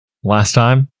Last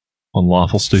time on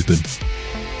Lawful Stupid.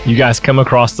 You guys come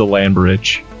across the land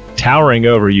bridge. Towering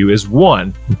over you is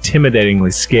one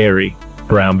intimidatingly scary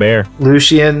brown bear.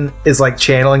 Lucian is like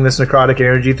channeling this necrotic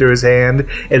energy through his hand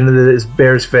into this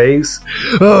bear's face.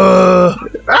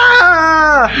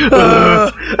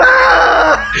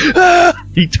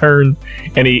 He turns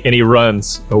and he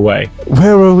runs away.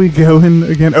 Where are we going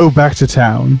again? Oh, back to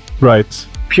town. Right.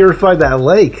 Purified that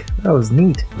lake. That was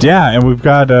neat. Yeah, and we've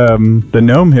got the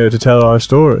gnome here to tell our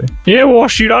story. Yeah, well,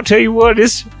 shoot, I'll tell you what,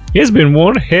 it's been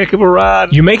one heck of a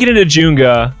ride. You make it into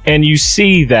Junga, and you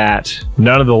see that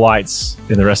none of the lights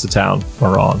in the rest of town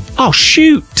are on. Oh,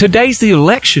 shoot, today's the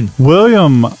election.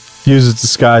 William uses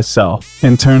disguise self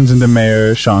and turns into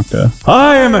Mayor Shankta.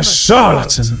 I am a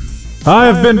charlatan. I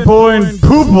have been pouring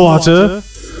poop water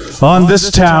on this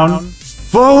town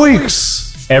for weeks.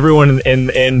 Everyone in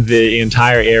the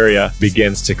entire area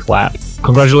begins to clap.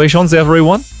 Congratulations,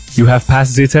 everyone. You have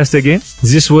passed the test again.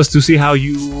 This was to see how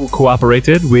you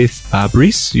cooperated with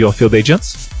Breeze, your field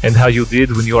agents, and how you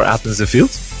did when you were out in the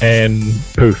field. And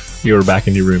poof, you're back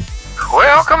in your room.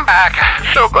 Welcome back.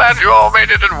 So glad you all made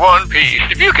it in one piece.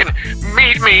 If you can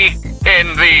meet me in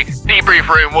the debrief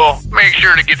room, we'll make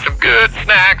sure to get some good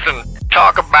snacks and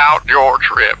talk about your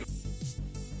trip.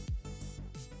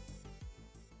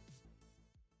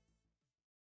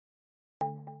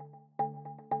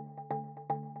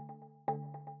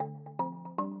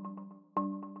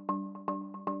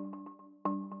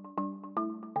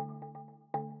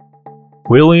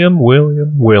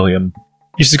 William.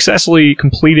 You successfully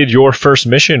completed your first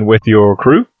mission with your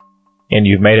crew, and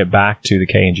you've made it back to the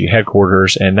KNG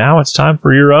headquarters, and now it's time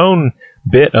for your own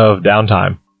bit of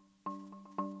downtime.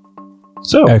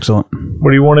 So, excellent. What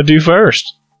do you want to do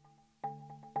first?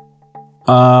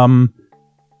 Out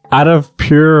of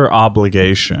pure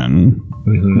obligation,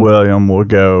 William will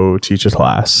go teach a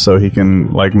class so he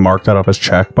can like mark that off his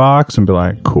checkbox and be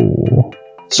like, cool.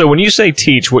 So when you say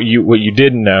teach, what you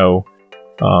didn't know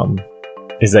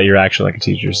is that you're actually like a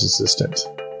teacher's assistant.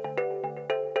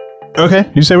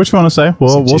 Okay, you say what you want to say.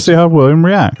 Well, we'll see how William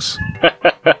reacts.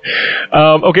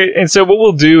 Okay, and so what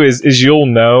we'll do is you'll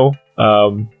know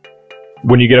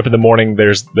when you get up in the morning.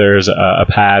 There's a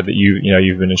pad that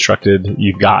you've been instructed.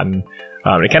 You've gotten.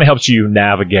 It kind of helps you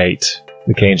navigate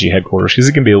the KNG headquarters because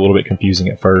it can be a little bit confusing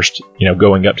at first.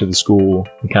 Going up to the school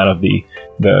and kind of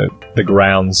the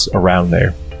grounds around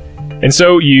there. And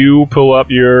so you pull up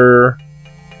your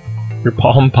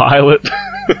Palm Pilot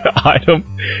item,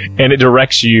 and it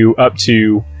directs you up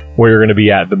to where you're going to be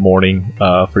at the morning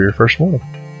for your first morning.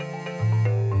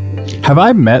 Have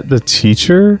I met the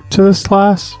teacher to this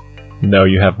class? No,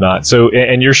 you have not. So,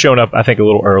 and you're showing up, I think, a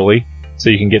little early, so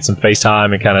you can get some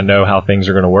FaceTime and kind of know how things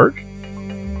are going to work,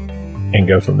 and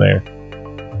go from there.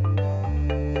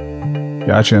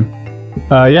 Gotcha.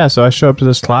 Yeah, so I show up to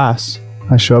this class.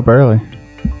 I show up early.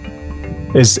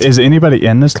 Is anybody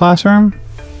in this classroom?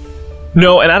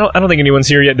 No, and I don't think anyone's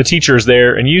here yet. The teacher's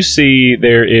there, and you see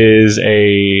there is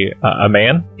a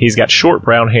man. He's got short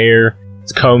brown hair.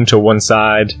 It's combed to one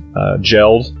side,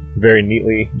 gelled, very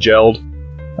neatly gelled,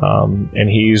 and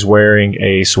he's wearing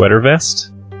a sweater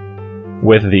vest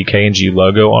with the KNG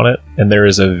logo on it, and there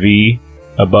is a V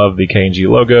above the KNG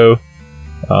logo,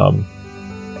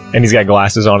 and he's got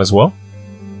glasses on as well,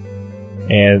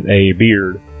 and a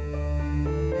beard.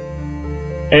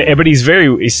 But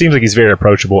it seems like he's very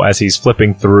approachable as he's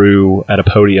flipping through at a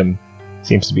podium.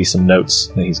 Seems to be some notes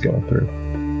that he's going through.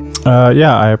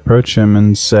 Yeah, I approach him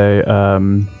and say,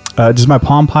 does my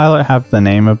Palm Pilot have the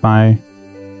name of my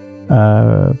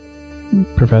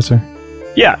professor?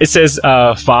 Yeah, it says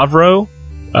Favreau,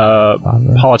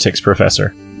 politics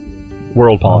professor.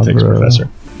 World politics professor.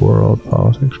 World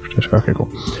politics professor. Okay, cool.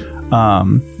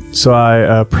 So I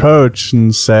approach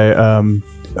and say,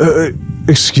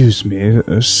 excuse me,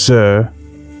 sir.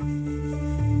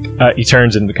 He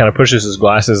turns and kind of pushes his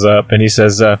glasses up, and he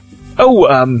says,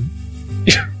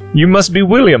 you must be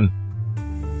William.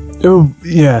 Oh,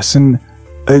 yes, and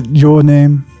your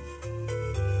name?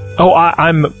 Oh,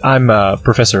 I'm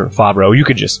Professor Favreau. You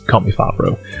could just call me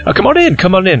Favreau.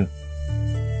 Come on in.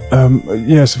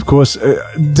 Yes, of course.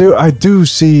 I do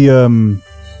see,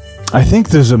 I think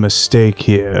there's a mistake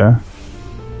here.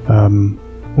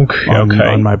 Okay.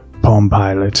 On my Palm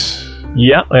Pilot.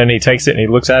 Yeah, and he takes it and he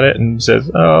looks at it and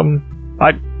says,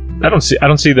 I don't see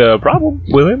the problem,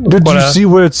 William. Did you see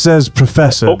where it says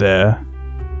Professor there?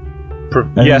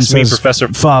 Yes, me, Professor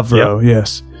Favreau. Yep.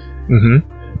 Yes.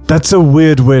 Mm-hmm. That's a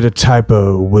weird way to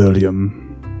typo,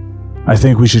 William. I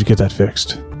think we should get that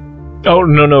fixed. Oh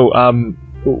no.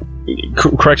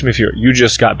 Correct me if you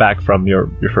just got back from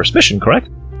your first mission, correct?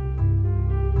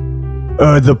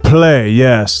 The play,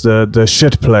 yes. The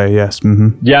shit play, yes.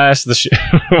 Mm-hmm. Yes,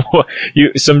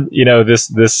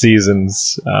 this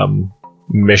season's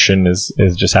mission is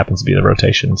just happens to be the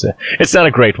rotation. So it's not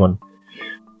a great one.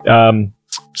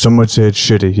 Some would say it's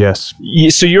shitty, yes.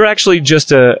 So you're actually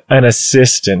just an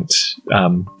assistant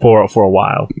for a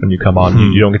while when you come on.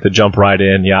 You don't get to jump right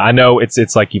in. Yeah, I know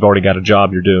it's like you've already got a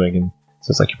job you're doing, and so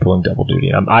it's like you're pulling double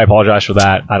duty. I apologize for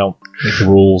that. I don't make the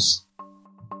rules.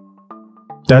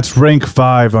 That's rank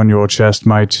 5 on your chest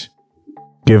might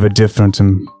give a different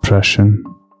impression.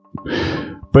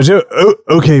 But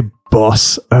okay,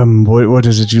 boss. What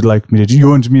is it you'd like me to do? You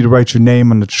want me to write your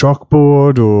name on the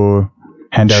chalkboard or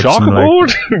hand out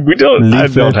chalkboard? Some, we don't.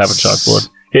 leaflets? I don't have a chalkboard.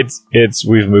 It's.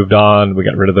 We've moved on. We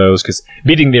got rid of those because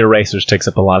beating the erasers takes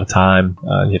up a lot of time.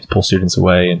 You have to pull students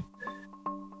away, and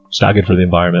it's not good for the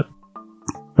environment.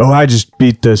 Oh, I just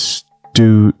beat this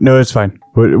dude. No, it's fine.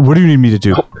 What do you need me to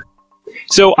do?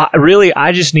 So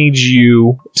I just need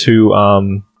you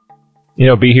to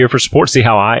be here for support, see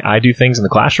how I do things in the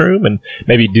classroom, and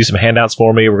maybe do some handouts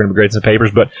for me. We're going to be grading some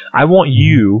papers, but I want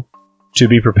you to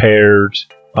be prepared.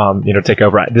 Take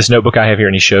over this notebook I have here,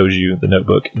 and he shows you the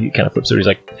notebook. He kind of flips through. He's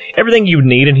like, everything you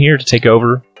need in here to take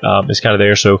over is kind of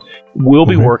there. So we'll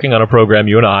be working on a program,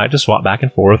 you and I, to swap back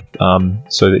and forth,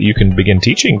 so that you can begin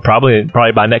teaching probably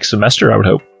by next semester, I would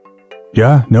hope.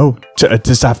 Yeah, no,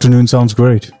 this afternoon sounds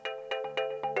great.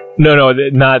 No,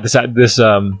 not this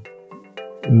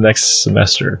next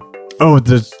semester. Oh,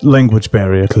 the language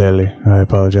barrier, clearly. I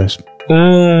apologize.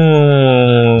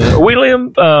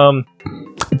 William,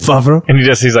 Favreau? and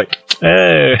he's like,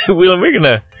 hey, William,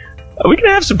 are we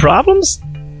gonna have some problems?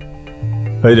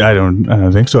 I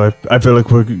don't think so. I feel like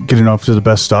we're getting off to the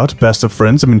best start, best of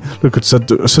friends. I mean, look at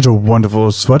such a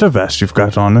wonderful sweater vest you've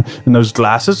got on, and those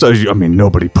glasses. I mean,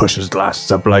 nobody pushes glasses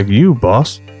up like you,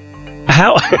 boss.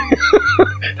 How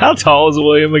tall is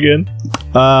William again?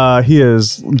 He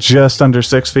is just under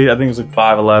 6 feet. I think it's like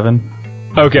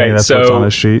 5'11". Okay, that's so what's on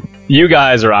his sheet. You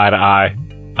guys are eye to eye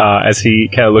as he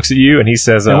kind of looks at you and he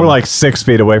says, and we're like 6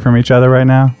 feet away from each other right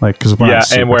now, like because we're not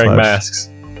super and wearing close. masks.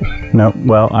 No,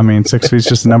 well, I mean 6 feet's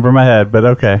just a number in my head, but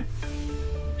okay.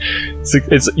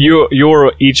 It's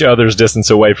you're each other's distance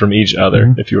away from each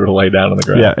other if you were to lay down on the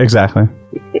ground. Yeah, exactly.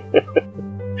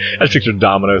 I just picture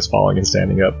dominoes falling and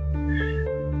standing up.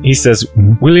 He says,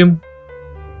 William,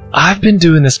 I've been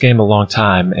doing this game a long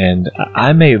time, and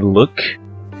I may look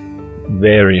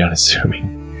very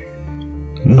unassuming,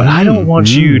 but I don't want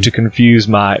you to confuse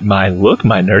my look,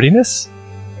 my nerdiness,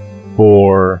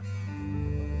 for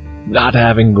not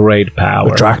having great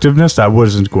power. Attractiveness? I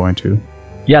wasn't going to.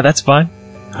 Yeah, that's fine.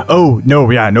 Oh, no,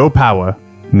 yeah, no power.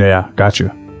 Yeah, got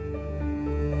you.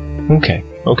 Okay.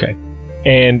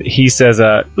 And he says,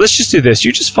 let's just do this.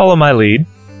 You just follow my lead,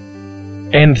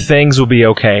 and things will be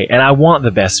okay. And I want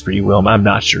the best for you, Wilm. I'm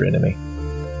not your enemy.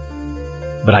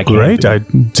 But I can't. Great, I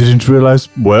didn't realize.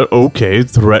 Well, okay,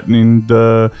 threatening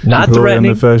the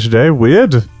threatening the first day.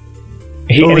 Weird.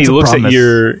 He looks at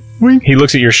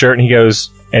your shirt and he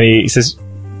goes, and he says,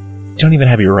 "You don't even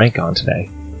have your rank on today.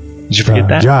 Did you forget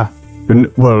that?" Yeah.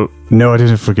 Well, no, I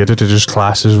didn't forget it. It just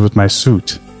clashes with my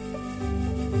suit.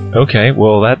 Okay,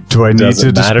 well that do I need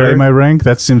to display matter. my rank?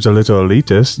 That seems a little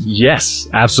elitist. Yes,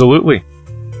 absolutely.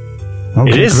 Okay,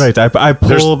 it is. Great. I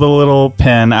pull the little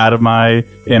pen out of my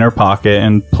inner pocket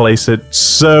and place it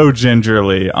so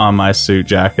gingerly on my suit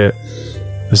jacket.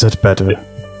 Is that better?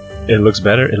 It looks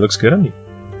better. It looks good on you.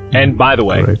 And by the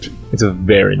way, Great. It's a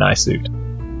very nice suit.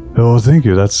 Oh, thank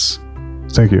you.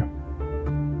 Thank you.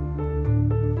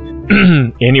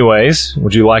 Anyways,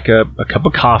 would you like a cup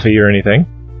of coffee or anything?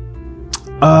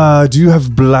 Do you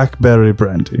have blackberry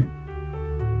brandy?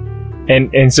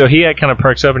 And so he kind of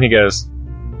perks up and he goes,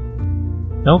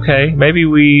 okay, maybe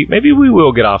we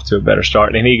will get off to a better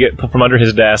start. And from under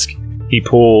his desk, he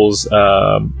pulls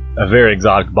a very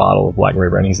exotic bottle of blackberry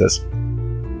brandy. He says,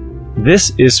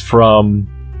 this is from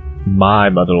my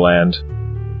motherland.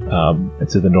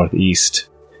 It's in the northeast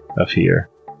of here.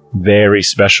 Very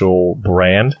special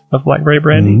brand of blackberry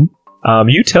brandy. Mm-hmm.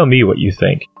 You tell me what you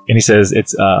think. And he says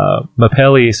it's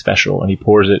Mapelli special, and he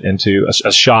pours it into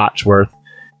a shot's worth.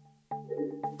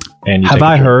 And have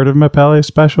I heard of Mapelli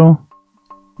special?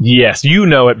 Yes, you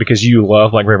know it because you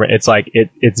love blackberry brandy. It's like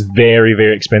it's very,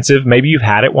 very expensive. Maybe you've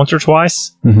had it once or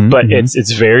twice, but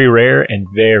it's very rare and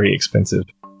very expensive.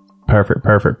 Perfect.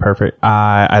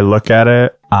 I look at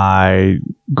it, I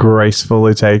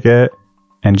gracefully take it,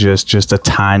 and just the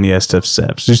tiniest of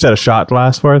sips. You said a shot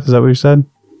glass worth? Is that what you said?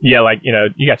 Yeah, like,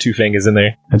 you got 2 fingers in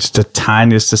there. And just the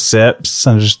tiniest of sips,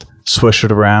 and just swish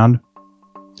it around.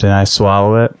 Then I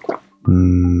swallow it.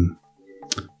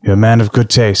 You're a man of good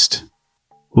taste.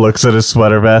 looks at his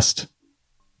sweater vest,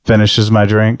 finishes my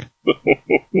drink.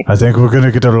 I think we're going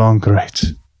to get along great.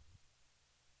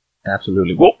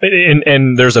 Absolutely. Well,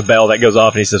 and there's a bell that goes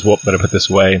off, and he says, well, better put this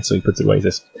away. And so he puts it away. He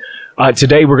says,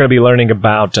 today we're going to be learning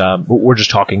about, we're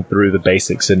just talking through the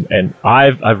basics. And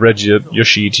I've read your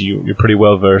sheet. You're pretty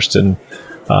well versed in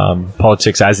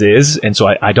politics as is. And so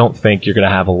I don't think you're going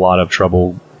to have a lot of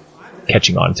trouble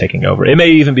catching on and taking over. It may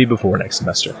even be before next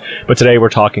semester. But today we're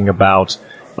talking about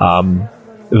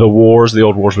the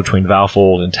old wars between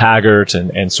Valfold and Taggart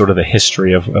and sort of the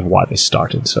history of why they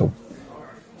started. So.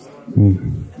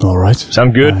 All right.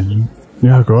 Sound good?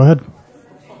 Yeah, go ahead.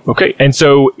 Okay, and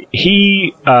so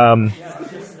he kind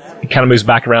of moves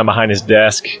back around behind his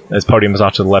desk. His podium is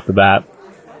off to the left of that.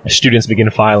 Students begin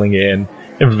filing in.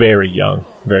 They're very young.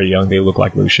 Very young. They look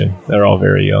like Lucian. They're all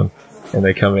very young. And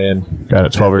they come in. Got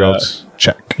it, 12-year-olds.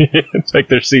 Check. Take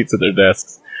their seats at their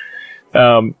desks.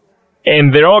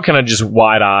 And they're all kind of just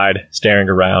wide-eyed, staring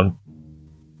around.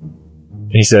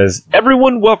 He says,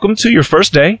 everyone, welcome to your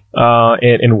first day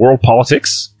in world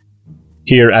politics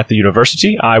here at the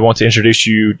university. I want to introduce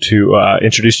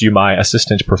you my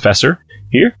assistant professor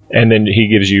here. And then he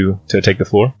gives you to take the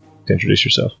floor to introduce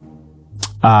yourself.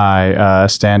 I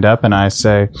stand up and I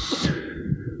say,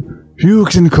 you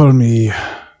can call me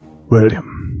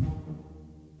William.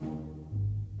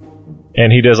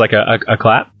 And he does like a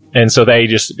clap. And so they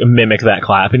just mimic that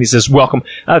clap. And he says, welcome.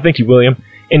 Thank you, William.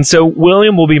 And so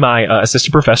William will be my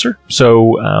assistant professor.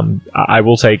 So I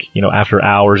will take, after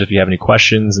hours if you have any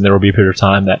questions, and there will be a period of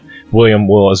time that William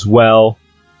will as well.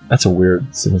 That's a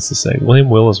weird sentence to say. William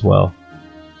will as well.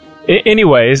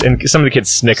 Anyways, and some of the kids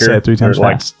snicker. Say it 3 times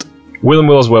fast. William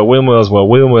will as well. William will as well.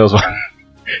 William will as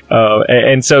well.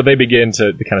 And so they begin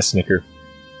to kind of snicker.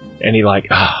 And he why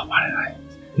did I?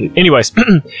 Anyways,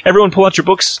 everyone pull out your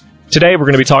books. Today we're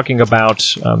going to be talking about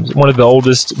one of the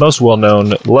oldest, most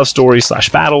well-known love stories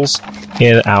 / battles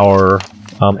in our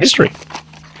history.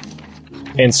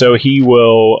 And so he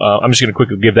will, I'm just going to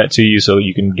quickly give that to you so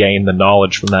you can gain the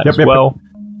knowledge from that as well.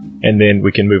 And then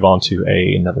we can move on to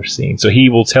another scene. So he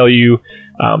will tell you,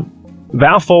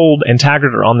 Valfold and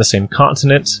Taggart are on the same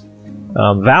continent.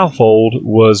 Valfold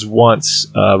was once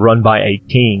run by a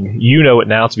king. You know it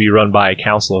now to be run by a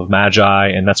Council of Magi,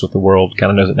 and that's what the world kind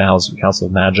of knows it now as the Council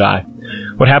of Magi.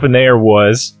 What happened there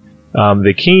was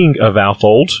the king of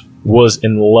Valfold was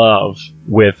in love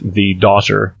with the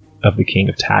daughter of the king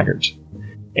of Taggart.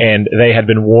 And they had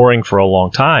been warring for a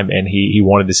long time, and he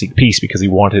wanted to seek peace because he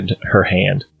wanted her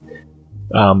hand.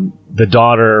 The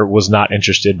daughter was not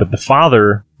interested, but the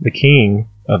father, the king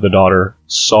of the daughter,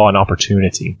 saw an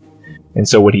opportunity. And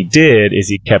so what he did is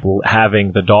he kept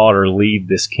having the daughter lead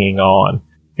this king on.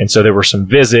 And so there were some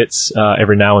visits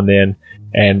every now and then,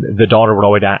 and the daughter would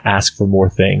always ask for more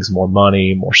things, more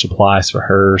money, more supplies for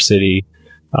her city,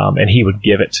 and he would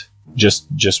give it just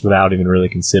without even really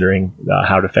considering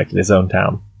how it affected his own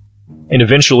town. And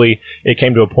eventually it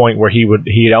came to a point where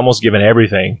he had almost given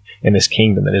everything in this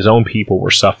kingdom, and his own people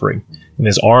were suffering, and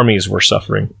his armies were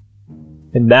suffering.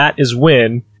 And that is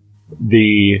when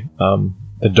the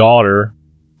daughter,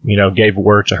 gave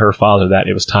word to her father that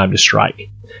it was time to strike.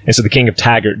 And so the king of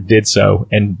Taggart did so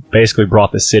and basically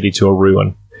brought the city to a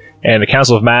ruin. And the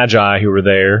Council of Magi, who were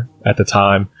there at the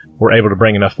time, were able to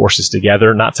bring enough forces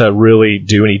together, not to really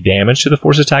do any damage to the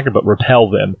forces of Taggart, but repel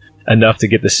them enough to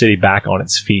get the city back on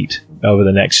its feet over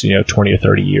the next, 20 or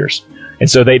 30 years. And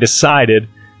so they decided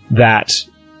that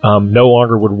no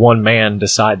longer would one man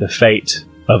decide the fate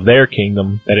of their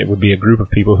kingdom, that it would be a group of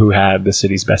people who had the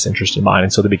city's best interest in mind.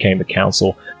 And so they became the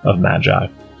Council of Magi.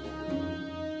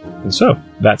 And so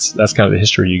that's kind of the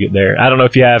history you get there. I don't know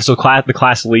if you have, so the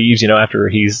class leaves, after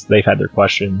they've had their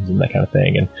questions and that kind of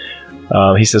thing. And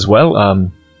he says, well,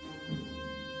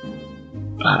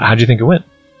 how'd you think it went?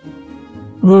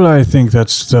 Well, I think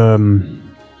that's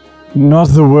not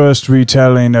the worst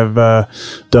retelling of the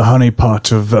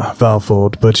honeypot of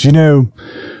Valfold, but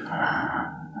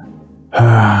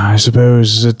I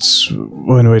suppose it's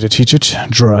one way to teach it.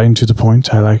 Dry and to the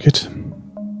point. I like it.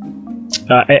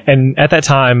 And at that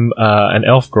time, an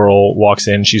elf girl walks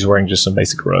in. She's wearing just some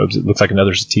basic robes. It looks like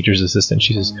another teacher's assistant.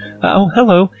 She says, oh,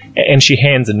 hello. And she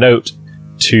hands a note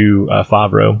to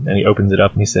Favreau, and he opens it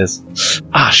up and he says,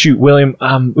 shoot, William,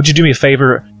 would you do me a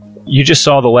favor? You just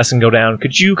saw the lesson go down.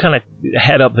 Could you kind of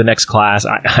head up the next class?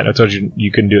 I know I told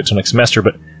you couldn't do it till next semester,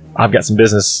 but I've got some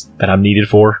business that I'm needed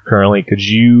for currently. Could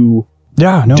you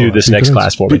do this next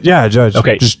class for me? Yeah, Judge.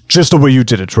 Okay. Just the way you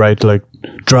did it, right? Like,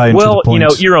 dry and to the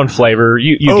point. Your own flavor.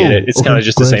 You get it. It's kind of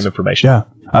just the same information. Yeah,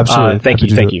 absolutely.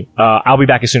 Thank you. I'll be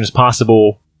back as soon as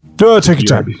possible. Take your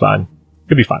time.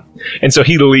 It'll be fine. And so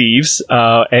he leaves,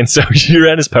 and so you're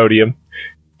at his podium,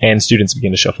 and students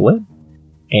begin to shuffle in,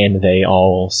 and they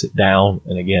all sit down,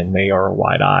 and again, they are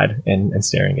wide-eyed and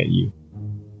staring at you.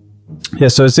 Yeah,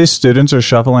 so as these students are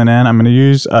shuffling in, I'm going to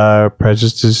use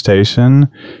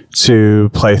Prestidigitation to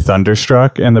play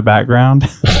Thunderstruck in the background.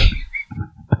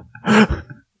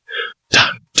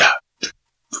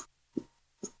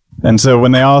 And so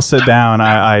when they all sit down,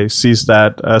 I cease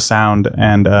that sound,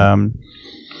 and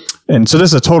so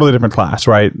this is a totally different class,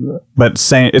 right? But it's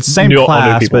the same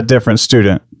class, but different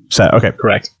student set. Okay,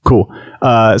 correct. Cool.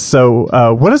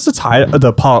 So what is the title?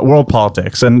 World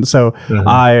politics, and so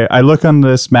I look on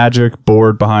this magic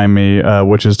board behind me,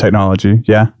 which is technology.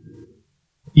 Yeah.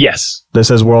 Yes. This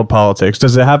says world politics.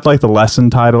 Does it have like the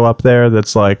lesson title up there?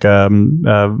 That's like Valford,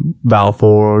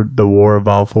 the War of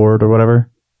Valford, or whatever.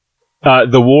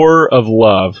 The War of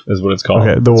Love is what it's called.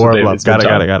 Okay, the War of Love. Got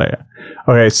it.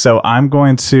 Okay, so I'm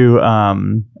going to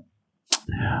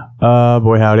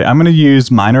boy howdy. I'm going to use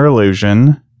Minor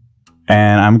Illusion,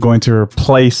 and I'm going to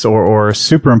replace or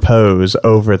superimpose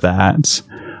over that,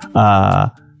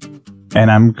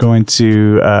 and I'm going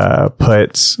to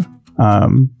put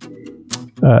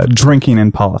drinking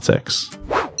in politics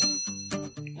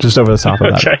just over the top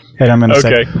of that. Okay. And I'm going to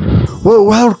say, well,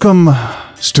 welcome,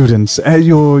 students.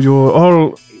 You're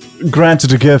all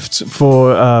granted a gift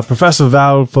for Professor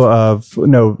Professor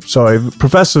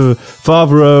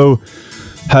Favreau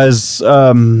has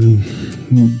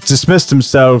dismissed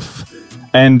himself,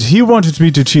 and he wanted me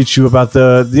to teach you about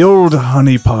the old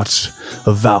honeypot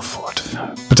of Valford.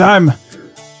 But I'm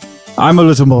a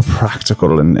little more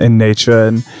practical in nature,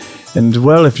 and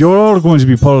well, if you're all going to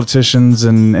be politicians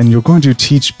and you're going to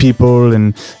teach people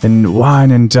and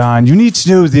wine and dine, you need to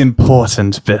know the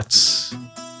important bits.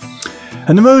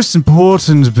 And the most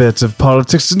important bit of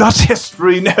politics is not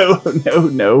history, no.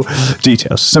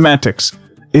 Details, semantics.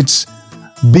 It's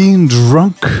being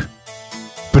drunk,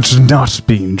 but not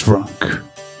being drunk.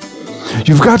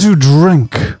 You've got to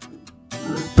drink,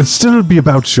 but still be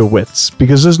about your wits,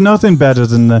 because there's nothing better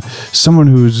than someone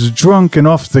who's drunk and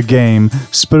off the game,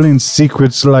 spilling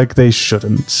secrets like they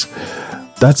shouldn't.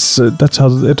 That's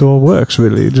how it all works,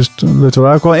 really. Just a little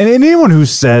alcohol. And anyone who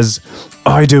says,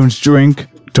 I don't drink,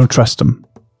 don't trust them.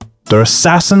 They're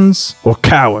assassins or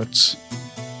cowards.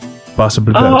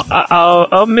 Possibly both.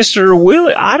 Mr.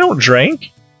 Willie, I don't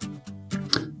drink.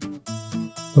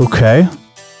 Okay.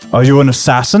 Are you an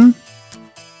assassin?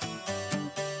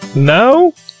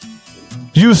 No.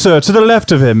 You, sir, to the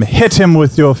left of him, hit him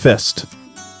with your fist.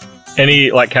 And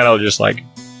he, kind of just,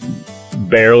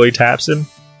 barely taps him.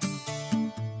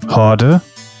 Harder.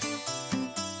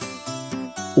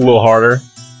 A little harder.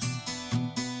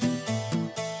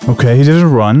 Okay, he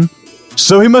didn't run.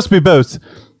 So he must be both.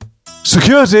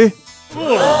 Security!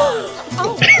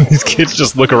 These kids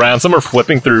just look around. Some are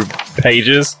flipping through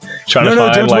pages, trying to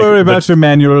find, don't worry about your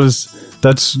manuals.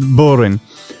 That's boring.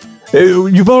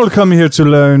 You've all come here to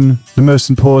learn the most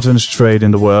important trade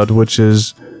in the world, which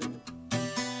is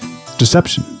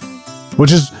deception.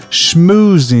 Which is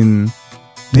schmoozing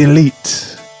the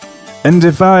elite. And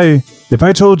if I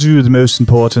told you the most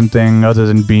important thing, other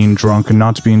than being drunk and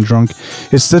not being drunk,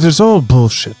 it's that it's all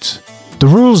bullshit. The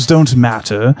rules don't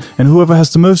matter, and whoever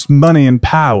has the most money and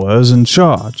power is in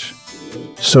charge.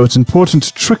 So it's important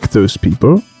to trick those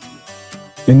people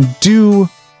and do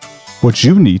what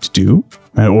you need to do,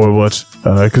 or what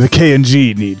the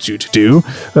KNG needs you to do,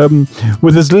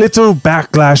 with as little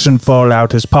backlash and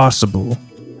fallout as possible,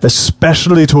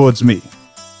 especially towards me.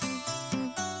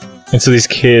 And so these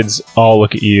kids all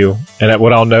look at you, and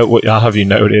what I'll have you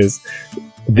note is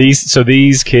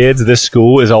these kids, this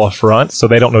school is all a front, so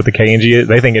they don't know what the KNG is.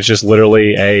 They think it's just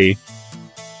literally a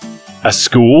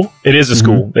school. It is a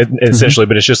school, essentially,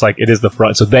 but it's just it is the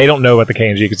front. So they don't know about the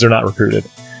KNG because they're not recruited.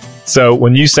 So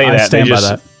when you say that, stand by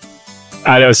that.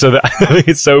 I know. So I think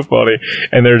it's so funny,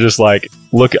 and they're just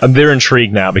look, they're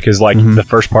intrigued now because the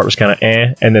first part was kind of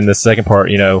and then the second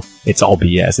part, it's all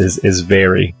BS is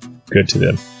very good to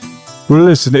them. Well,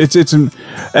 listen, it's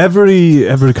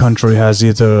every country has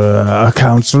either a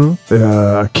council,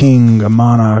 a king, a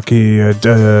monarchy, a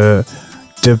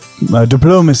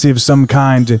diplomacy of some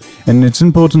kind, and it's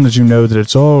important that you know that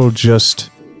it's all just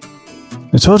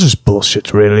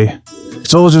bullshit, really.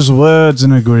 It's all just words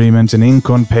and agreement and ink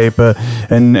on paper,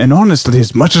 and honestly,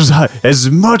 as much as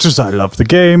I love the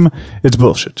game, it's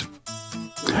bullshit.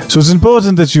 So it's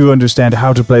important that you understand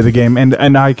how to play the game,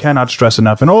 and I cannot stress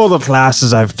enough, in all the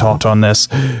classes I've taught on this,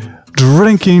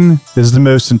 drinking is the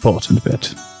most important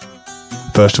bit.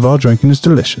 First of all, drinking is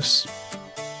delicious.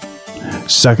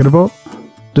 Second of all,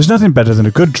 there's nothing better than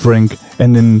a good drink,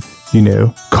 and then,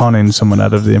 conning someone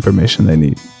out of the information they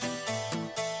need.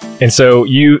 And so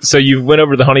you went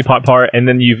over the honeypot part, and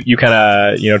then you kind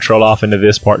of trolled off into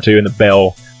this part too, and the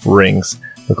bell rings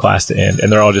for class to end,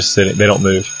 and they're all just sitting. They don't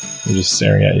move. They're just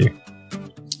staring at you.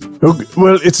 Okay,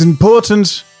 well, it's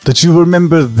important that you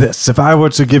remember this. If I were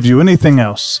to give you anything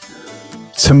else,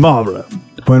 tomorrow,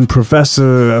 when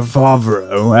Professor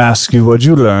Favreau asks you what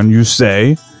you learn, you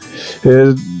say,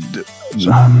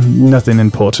 nothing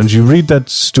important. You read that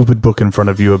stupid book in front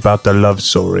of you about the love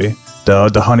story,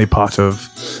 the honeypot of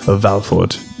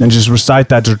Valford, and just recite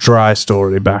that dry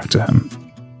story back to him.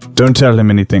 Don't tell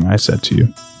him anything I said to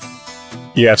you.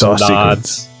 You got some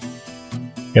nods.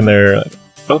 And they're like,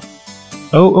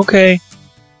 oh, okay.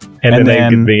 And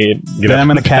then I'm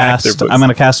gonna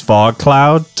cast Fog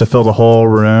Cloud to fill the whole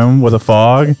room with a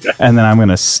fog, and then I'm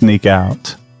gonna sneak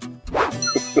out.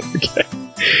 Okay.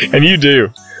 And you do.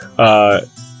 Wait,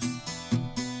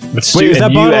 is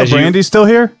that bottle of brandy still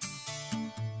here?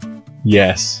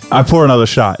 Yes. I pour another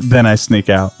shot, then I sneak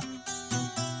out.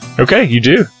 Okay, you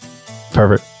do.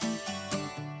 Perfect.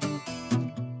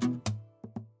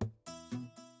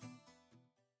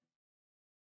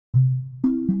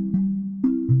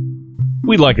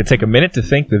 We'd like to take a minute to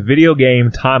thank the Video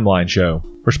Game Timeline Show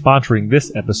for sponsoring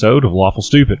this episode of Lawful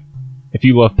Stupid. If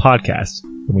you love podcasts,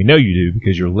 and we know you do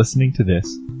because you're listening to this,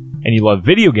 and you love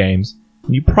video games,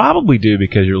 and you probably do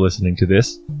because you're listening to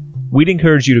this, we'd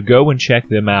encourage you to go and check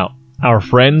them out. Our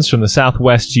friends from the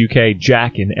Southwest UK,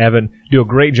 Jack and Evan, do a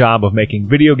great job of making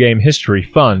video game history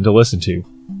fun to listen to.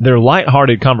 Their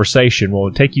light-hearted conversation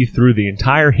will take you through the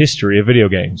entire history of video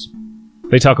games.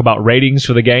 They talk about ratings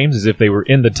for the games as if they were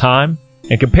in the time,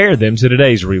 and compare them to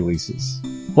today's releases.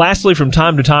 Lastly, from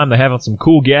time to time, they have on some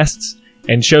cool guests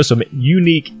and show some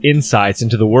unique insights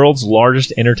into the world's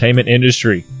largest entertainment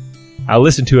industry. I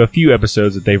listened to a few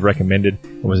episodes that they've recommended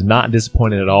and was not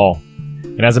disappointed at all.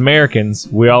 And as Americans,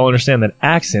 we all understand that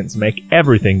accents make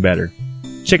everything better.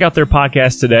 Check out their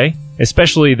podcast today,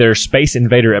 especially their Space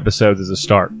Invader episodes as a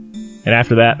start. And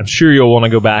after that, I'm sure you'll want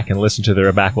to go back and listen to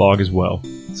their backlog as well.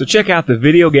 So check out the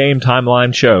Video Game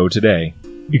Timeline Show today.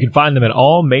 You can find them at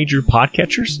all major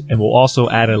podcatchers, and we'll also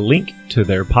add a link to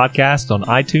their podcast on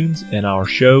iTunes in our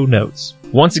show notes.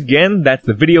 Once again, that's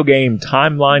the Video Game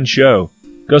Timeline Show.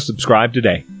 Go subscribe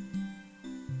today.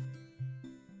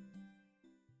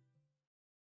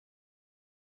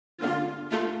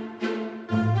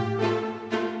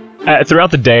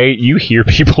 Throughout the day, you hear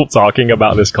people talking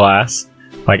about this class,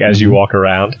 like as you walk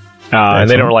around. And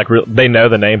they don't they know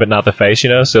the name but not the face,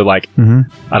 so I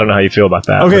don't know how you feel about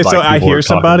that. Okay, so I hear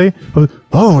somebody.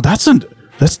 Oh,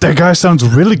 that guy sounds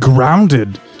really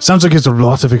grounded. Sounds like he has a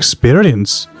lot of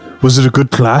experience. Was it a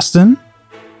good class then?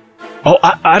 Oh,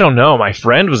 I don't know. My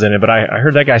friend was in it, but I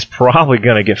heard that guy's probably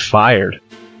gonna get fired.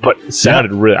 But it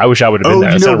sounded really. I wish I would have been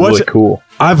there. It sounded really cool.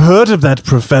 I've heard of that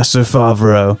Professor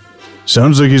Favreau.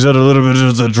 Sounds like he's had a little bit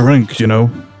of the drink,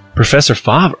 Professor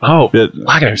Favre. Oh, yeah.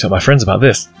 I gotta tell my friends about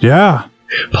this. Yeah.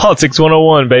 Politics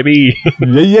 101, baby.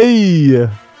 Yay.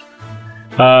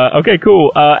 Okay,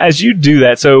 cool. As you do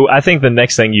that, so I think the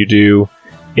next thing you do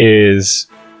is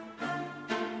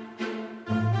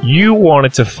you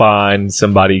wanted to find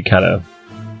somebody kind of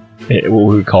what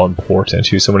we would call important,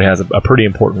 who somebody has a pretty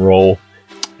important role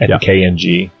at the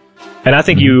KNG. And I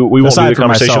think we won't do the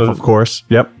conversation myself, of course.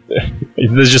 Yep.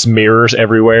 There's just mirrors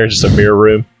everywhere, just a mirror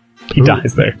room. He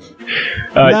dies there.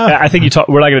 No. I think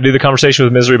we're not going to do the conversation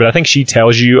with Misery, but I think she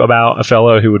tells you about a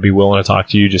fellow who would be willing to talk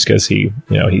to you just because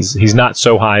he's not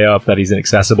so high up that he's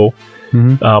inaccessible.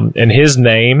 Mm-hmm. And his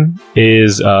name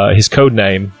is his code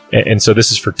name, and so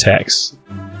this is for Tex.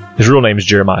 His real name is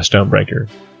Jeremiah Stonebreaker,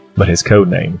 but his code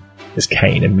name is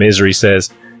Kane. And Misery says,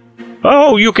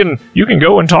 "Oh, you can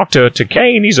go and talk to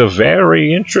Kane. He's a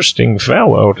very interesting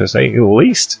fellow, to say the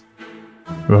least."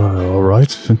 All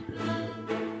right.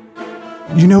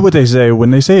 You know what they say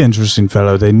when they say interesting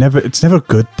fellow, it's never a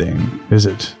good thing, is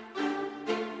it?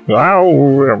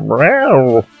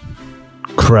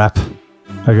 Crap.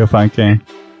 I go find Kane.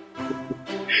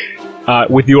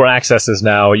 With your accesses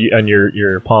now and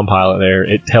your Palm Pilot there,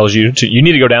 it tells you you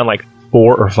need to go down like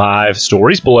 4 or 5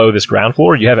 stories below this ground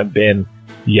floor. You haven't been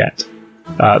yet.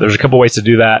 There's a couple ways to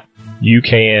do that. You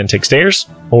can take stairs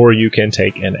or you can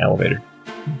take an elevator.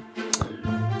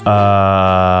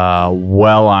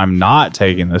 Well, I'm not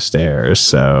taking the stairs,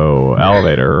 so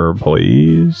elevator,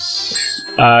 please.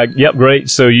 Yep, great.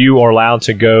 So you are allowed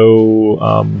to go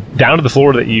down to the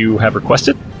floor that you have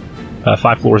requested,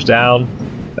 5 floors down,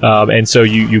 and so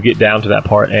you get down to that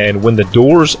part, and when the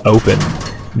doors open,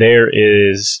 there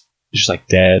is just like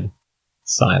dead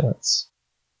silence.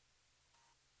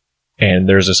 And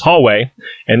there's this hallway,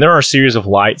 and there are a series of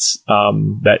lights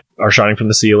that are shining from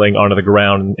the ceiling onto the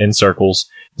ground in circles.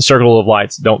 the circle of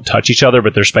lights don't touch each other,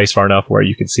 but they're spaced far enough where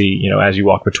you can see, you know, as you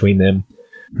walk between them.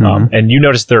 And you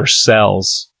notice there are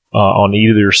cells on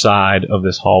either side of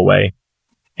this hallway.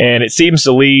 And it seems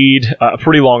to lead a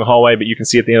pretty long hallway, but you can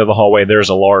see at the end of the hallway there's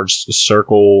a large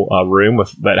circle room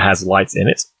that has lights in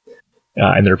it.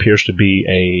 And there appears to be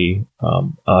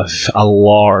a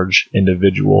large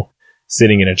individual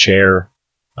sitting in a chair,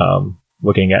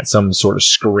 looking at some sort of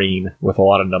screen with a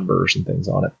lot of numbers and things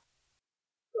on it.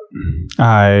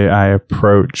 I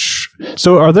approach.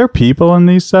 So are there people in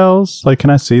these cells? Like, can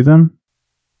I see them?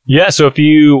 Yeah, so which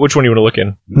one do you want to look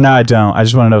in? No, I don't. I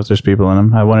just want to know if there's people in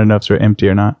them. I want to know if they're empty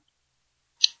or not.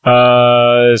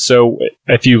 So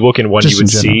if you look in one, Just you would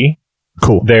see.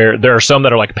 Cool. There are some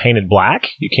that are like painted black.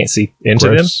 You can't see into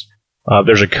them.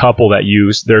 There's a couple that you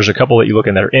look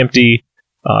in that are empty.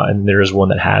 And there is one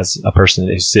that has a person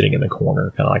that is sitting in the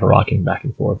corner, kind of like rocking back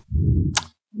and forth.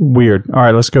 Weird. All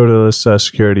right, let's go to this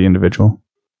security individual.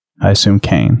 I assume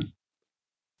Kane.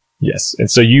 Yes. And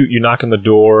so you knock on the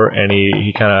door, and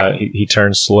he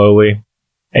turns slowly,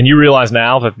 and you realize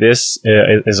now that this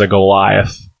is a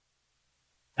Goliath.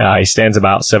 He stands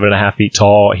about 7.5 feet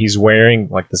tall. He's wearing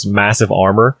like this massive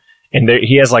armor, and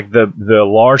he has like the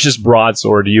largest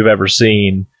broadsword you've ever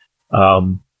seen,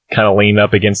 kind of leaning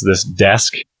up against this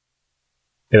desk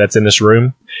that's in this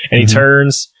room. And he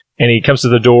turns, and he comes to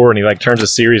the door, and he like turns a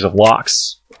series of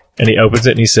locks, and he opens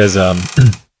it, and he says,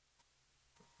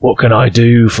 "What can I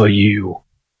do for you?"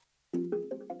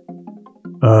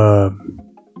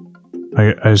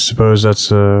 I suppose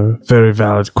that's a very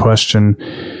valid question.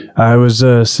 I was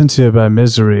sent here by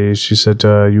Misery. She said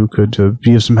you could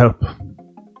be of some help.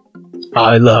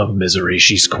 I love Misery.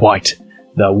 She's quite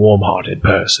the warm-hearted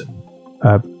person.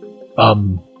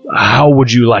 How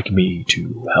would you like me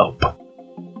to help?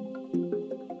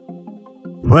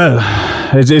 Well,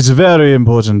 it's a very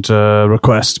important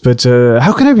request, but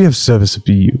how can I be of service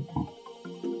to you?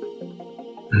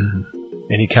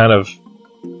 And he kind of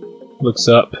looks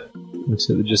up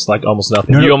into just like almost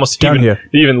nothing. No, you almost down even, here.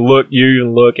 You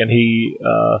even look, and he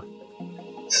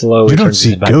slowly You don't turns see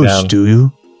his back ghosts, down. do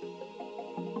you?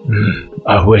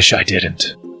 I wish I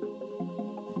didn't.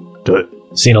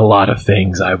 Seen a lot of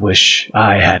things I wish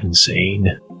I hadn't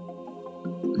seen.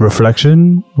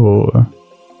 Reflection or?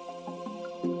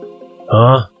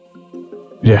 Huh?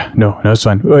 Yeah, no, it's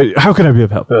fine. Wait, how can I be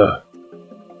of help?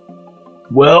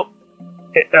 Well,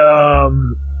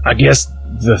 I guess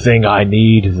the thing I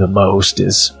need the most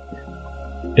is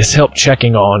help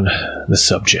checking on the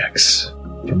subjects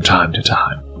from time to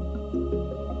time.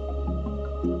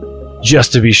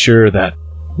 Just to be sure that,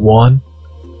 one,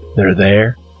 they're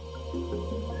there,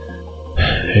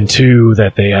 and two,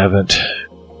 that they haven't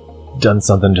done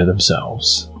something to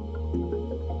themselves.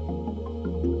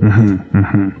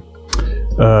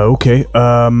 Okay,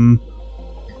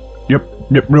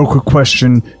 Yep, real quick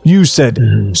question. You said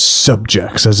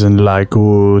subjects, as in like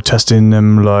testing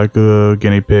them like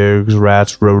guinea pigs,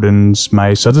 rats, rodents,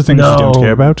 mice, other things you don't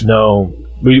care about? No,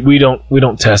 we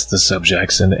don't test the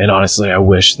subjects, and honestly, I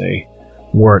wish they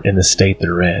weren't in the state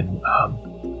they're in.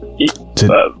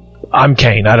 I'm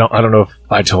Kane. I don't know if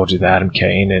I told you that. I'm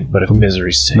Kane, but if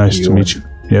Misery's sent Nice to meet you.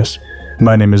 Yes,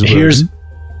 my name is William.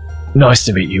 Nice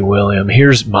to meet you, William.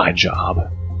 Here's my job.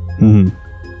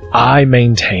 I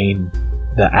maintain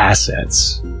the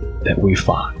assets that we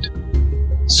find.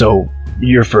 So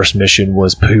your first mission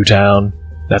was Pooh Town.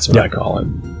 That's what I call it.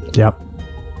 Yep.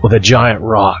 With a giant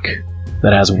rock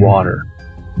that has water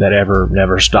that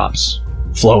never stops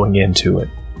flowing into it.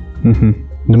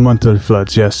 The monthly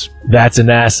floods, yes. That's an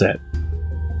asset.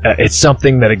 It's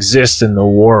something that exists in the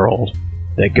world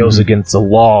that goes against the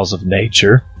laws of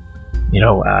nature,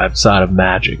 outside of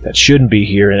magic, that shouldn't be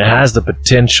here, and it has the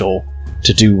potential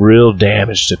to do real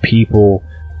damage to people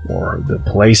or the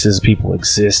places people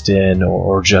exist in,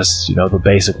 or just, the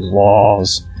basic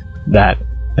laws that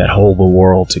hold the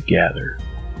world together.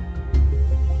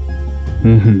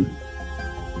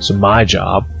 So my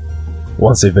job,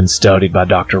 once they've been studied by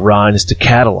Dr. Ryan, is to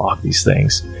catalog these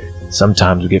things.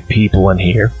 Sometimes we get people in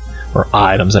here, or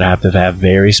items that have to have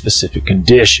very specific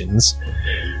conditions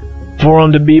for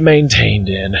them to be maintained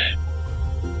in.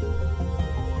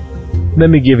 Let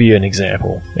me give you an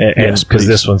example, Yes, because please.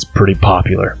 this one's pretty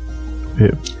popular.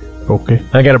 Yeah. Okay.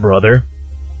 I got a brother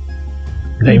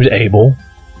named Abel.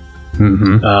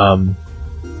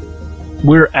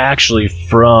 We're actually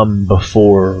from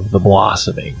before the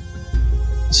blossoming,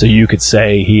 so you could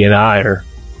say he and I are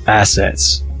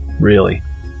assets, really.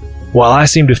 While I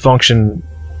seem to function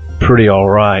pretty all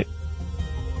right.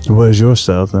 Where's your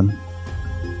cell then?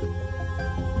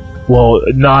 Well,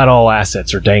 not all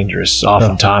assets are dangerous.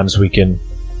 Oftentimes we can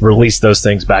release those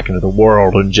things back into the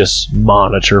world and just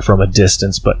monitor from a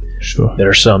distance, but Sure. there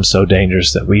are some so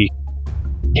dangerous that we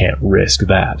can't risk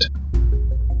that.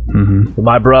 Mm-hmm.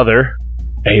 My brother,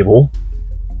 Abel,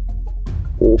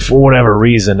 for whatever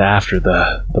reason, after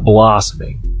the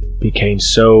blossoming, became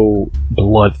so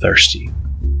bloodthirsty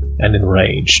and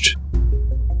enraged.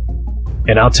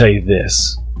 And I'll tell you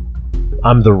this,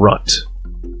 I'm the runt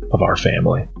of our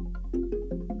family.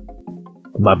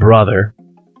 My brother,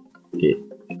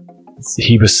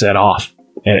 he was set off,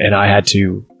 and I had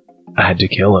to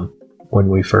kill him when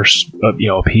we first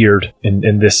appeared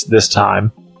in this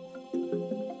time.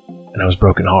 And I was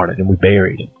brokenhearted, and we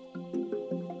buried him.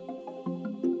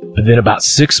 But then about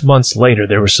 6 months later,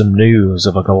 there was some news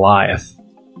of a Goliath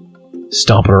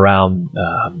stomping around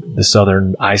the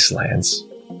southern Icelands.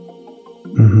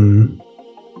 Mm-hmm.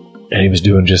 And he was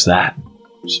doing just that.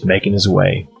 Just making his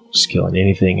way. Just killing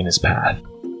anything in his path.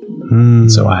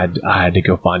 So I had to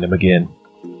go find him again.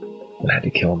 And I had to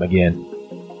kill him again.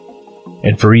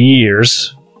 And for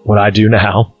years, what I do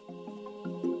now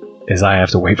is I have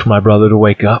to wait for my brother to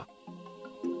wake up.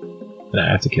 And I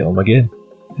have to kill him again.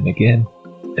 And again.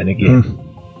 And again.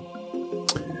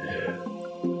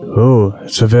 Oh,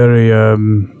 it's a very,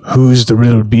 who's the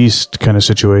real beast kind of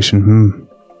situation.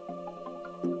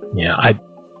 Yeah, I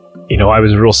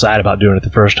was real sad about doing it the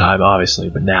first time, obviously,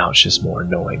 but now it's just more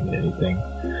annoying than anything.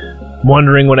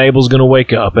 Wondering when Abel's going to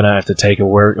wake up and I have to take a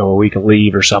week of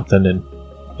leave or something and,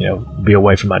 be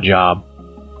away from my job.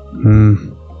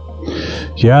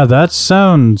 Yeah, that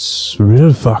sounds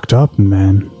real fucked up,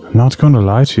 man. I'm not going to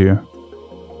lie to you.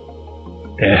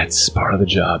 Yeah, it's part of the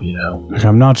job, Like,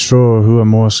 I'm not sure who I'm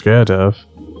more scared of.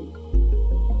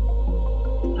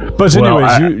 But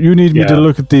anyways, you need me to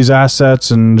look at these assets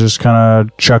and just kind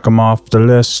of check them off the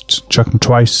list, check them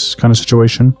twice kind of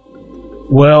situation.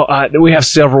 Well, we have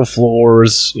several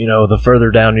floors. The further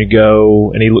down you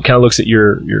go, and he kind of looks at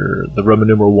the Roman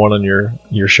numeral 1 on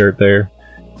your shirt there.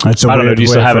 It's a I don't know. Do you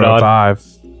still have it on? 5.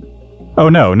 Oh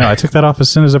no! I took that off as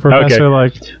soon as the professor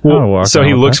so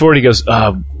he looks for it. He goes,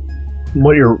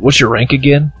 "What's your rank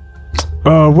again?"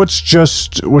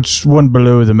 What's one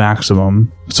below the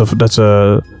maximum? So it's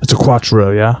a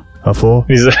quattro, yeah, a 4.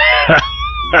 He's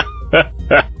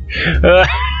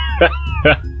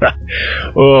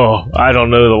oh, I don't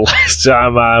know the last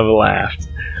time I've laughed.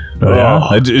 Oh, yeah?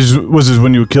 Was it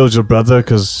when you killed your brother?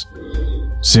 Because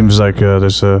seems like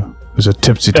there's a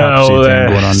tipsy topsy thing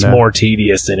going on it's there. More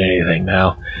tedious than anything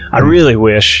now. I really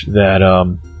wish that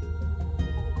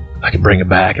I could bring it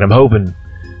back, and I'm hoping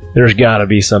there's got to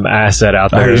be some asset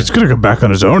out there. It's going to come back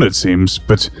on its own, it seems.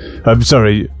 But I'm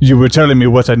sorry, you were telling me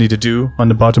what I need to do on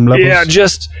the bottom levels? Yeah,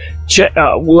 just check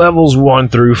levels 1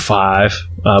 through 5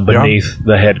 beneath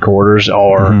the headquarters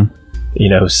are,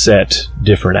 set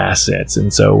different assets.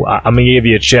 And so I'm going to give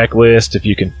you a checklist if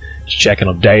you can check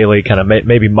them daily, kind of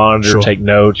maybe monitor, take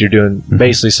notes. You're doing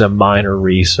basically some minor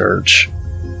research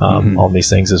on these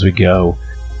things as we go.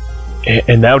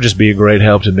 And that would just be a great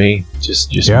help to me,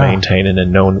 just maintaining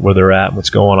and knowing where they're at and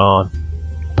what's going on.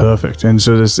 Perfect. And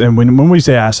so when we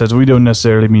say assets, we don't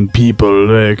necessarily mean people.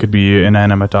 It could be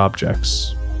inanimate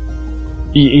objects.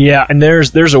 Yeah, and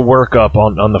there's a workup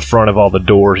on the front of all the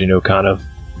doors, kind of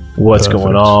what's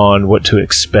going on, what to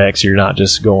expect, so you're not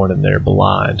just going in there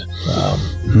blind.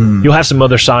 You'll have some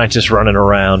other scientists running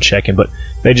around checking, but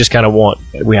they just kind of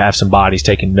we have some bodies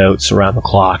taking notes around the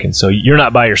clock, and so you're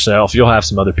not by yourself. You'll have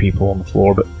some other people on the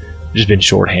floor, but just been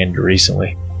shorthanded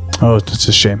recently. Oh, that's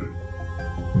a shame.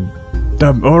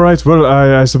 All right, well,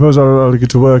 I suppose I'll get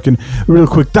to work. And real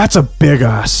quick, that's a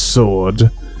big-ass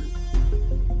sword.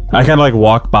 I kind of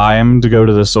walk by him to go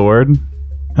to the sword,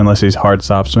 unless he hard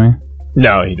stops me.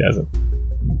 No, he doesn't.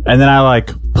 And then I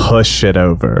push it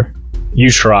over.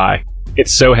 You try.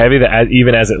 It's so heavy that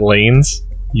even as it leans,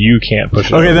 you can't push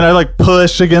it over. Then I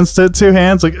push against it 2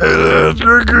 hands, and I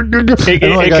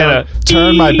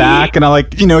turn my back, and I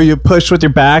you push with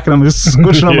your back, and I'm just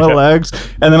squishing on my legs,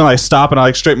 and then I stop and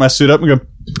I straighten my suit up and go,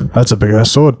 that's a big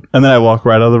ass sword. And then I walk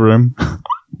right out of the room.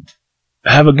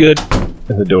 Have a good,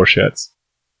 and the door shuts.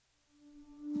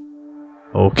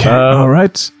 Okay. All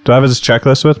right. Do I have this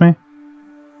checklist with me?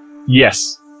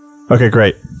 Yes. Okay,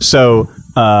 great. So,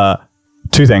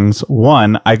 2 things.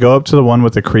 1, I go up to the one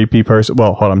with the creepy person.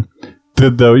 Well, hold on.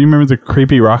 You remember the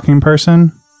creepy rocking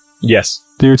person? Yes.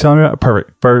 That you were telling me about?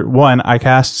 Perfect. For 1, I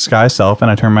cast Sky Self and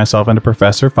I turn myself into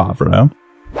Professor Favreau.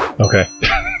 Okay.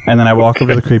 And then I walk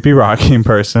over to the creepy rocking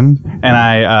person and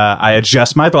I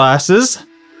adjust my glasses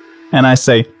and I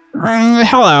say,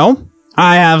 hello.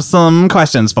 I have some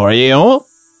questions for you.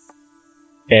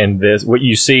 And what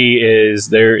you see is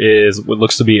there is what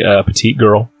looks to be a petite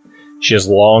girl. She has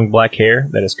long black hair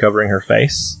that is covering her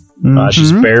face. Mm-hmm.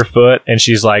 She's barefoot, and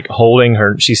she's like holding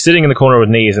her. She's sitting in the corner with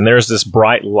knees, and there's this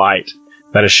bright light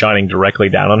that is shining directly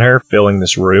down on her, filling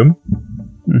this room.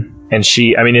 And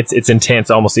it's intense,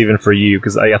 almost even for you,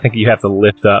 because I think you have to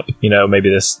lift up,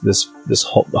 maybe this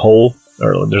hole,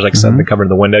 or there's like something covering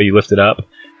the window. You lift it up,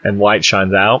 and light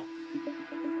shines out.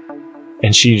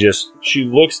 And she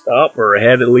looks up, or her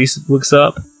head at least looks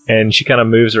up, and she kind of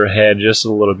moves her head just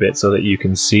a little bit so that you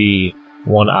can see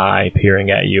one eye peering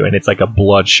at you, and it's like a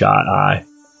bloodshot eye.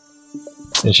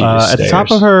 And she just at the stares. top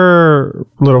of her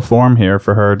little form here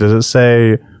for her, does it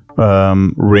say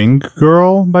Ring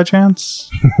Girl by chance?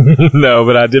 No,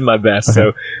 but I did my best,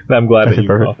 so I'm glad that you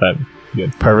caught that.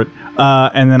 Good. Perfect.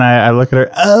 And then I look at her.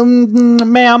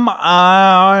 Ma'am,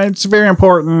 it's very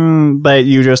important that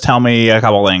you just tell me a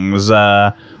couple things.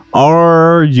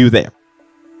 Are you there?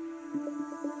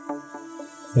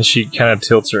 And she kind of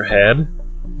tilts her head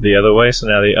the other way, so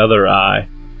now the other eye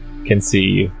can see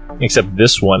you. Except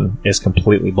this one is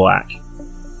completely black.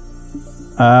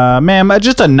 Ma'am,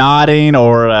 just a nodding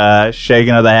or a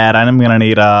shaking of the head. I'm going to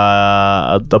need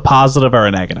a positive or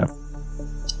a negative.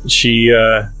 She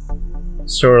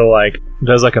sort of like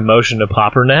does like a motion to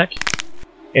pop her neck,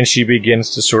 and she begins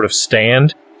to sort of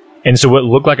stand. And so what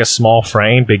looked like a small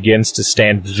frame begins to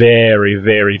stand very,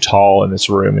 very tall in this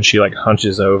room, and she like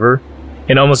hunches over.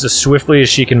 And almost as swiftly as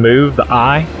she can move, the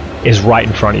eye is right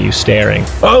in front of you, staring.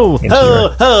 Oh,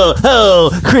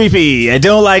 creepy. I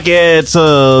don't like it.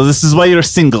 This is why you're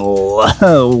single.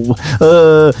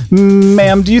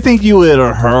 Ma'am, do you think you would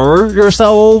hurt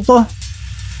yourself?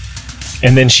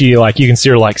 And then she, like, you can see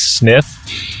her, like, sniff.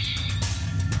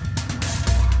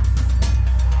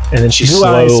 And then she I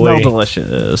smell slowly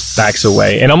delicious. backs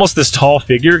away. And almost this tall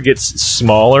figure gets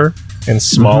smaller and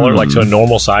smaller, like to a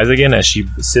normal size again, as she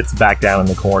sits back down in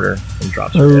the corner and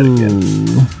drops her head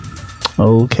again.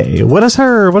 Okay. What does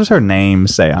her name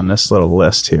say on this little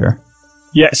list here?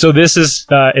 Yeah, so this is,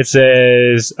 it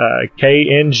says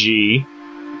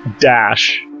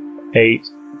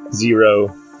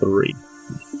KNG-803.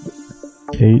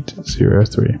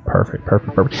 803. Perfect.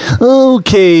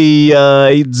 Okay,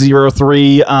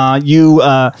 803. You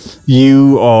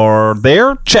are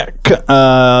there. Check.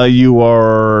 You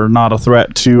are not a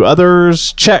threat to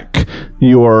others. Check.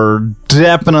 You are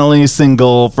definitely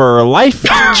single for life.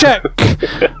 Check.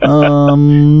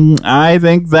 I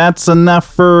think that's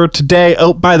enough for today.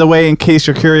 Oh, by the way, in case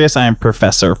you're curious, I am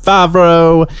Professor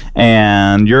Favreau,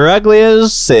 and you're ugly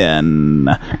as sin.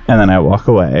 And then I walk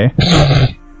away.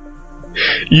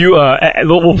 You,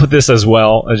 we'll put this as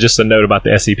well, just a note about the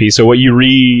SCP. So what you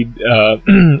read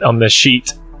on the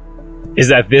sheet is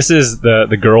that this is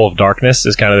the Girl of Darkness,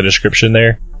 is kind of the description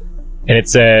there. And it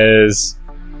says,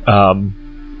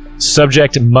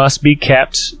 subject must be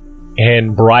kept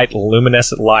in bright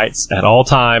luminescent lights at all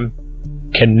time,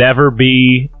 can never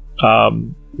be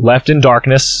left in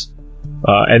darkness.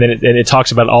 And then it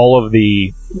talks about all of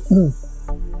the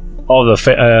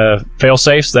fail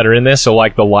safes that are in this. So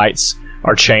like the lights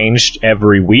are changed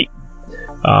every week.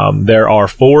 There are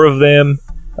 4 of them,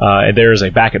 and there's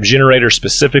a backup generator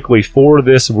specifically for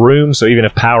this room. So even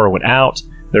if power went out,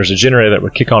 there's a generator that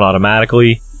would kick on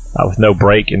automatically with no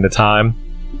break in the time.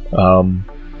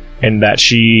 And that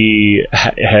she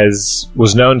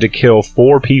was known to kill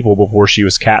 4 people before she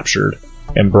was captured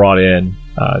and brought in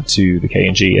to the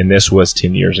KNG, and this was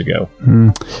 10 years ago.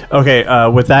 Okay,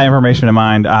 with that information in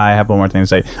mind, I have one more thing to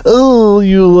say. Oh,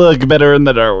 you look better in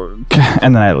the dark.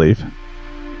 And then I leave.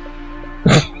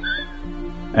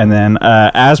 And then,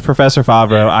 as Professor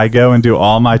Favreau, I go and do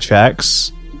all my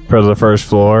checks for the first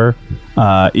floor,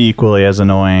 equally as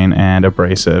annoying and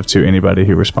abrasive to anybody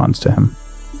who responds to him.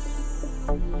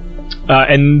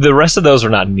 And the rest of those are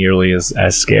not nearly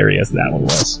as scary as that one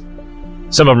was.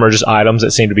 Some of them are just items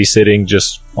that seem to be sitting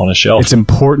just on a shelf. It's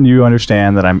important you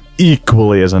understand that I'm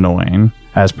equally as annoying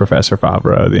as Professor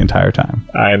Favreau the entire time.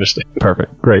 I understand.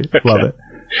 Perfect. Great. Okay. Love it.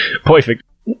 Perfect.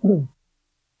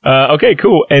 Okay,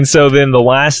 cool. And so then the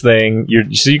last thing,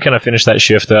 you kind of finish that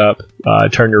shift up,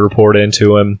 turn your report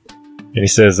into him, and he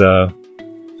says,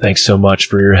 thanks so much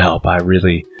for your help. I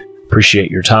really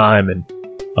appreciate your time. And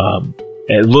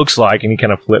it looks like, and he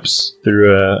kind of flips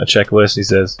through a checklist, he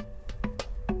says,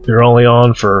 you're only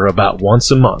on for about once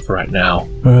a month right now.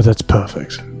 Oh, that's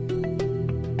perfect.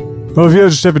 Well, if you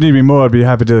just ever need me more, I'd be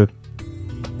happy to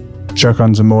check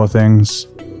on some more things,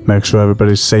 make sure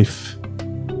everybody's safe.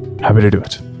 Happy to do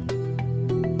it.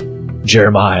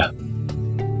 Jeremiah.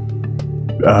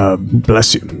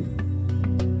 Bless you.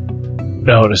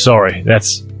 No, sorry.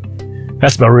 That's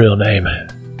my real name.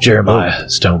 Jeremiah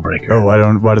Stonebreaker. Oh,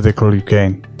 why do they call you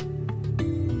Kane?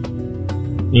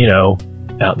 you know,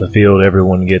 out in the field,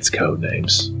 everyone gets code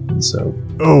names. And so,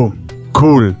 Oh,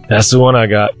 cool. that's the one I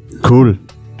got. Cool.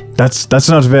 That's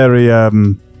not very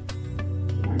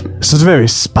it's not very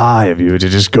spy of you to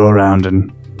just go around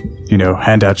and, you know,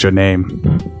 hand out your name.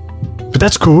 But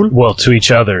that's cool. Well, to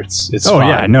each other, it's Oh, fine.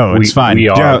 yeah, no, it's fine. We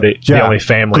are Yeah, the yeah, only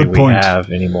family good we point.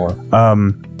 have anymore.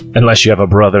 Unless Unless you have a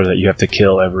brother that you have to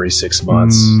kill every 6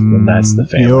 months, then that's the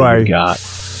family you got.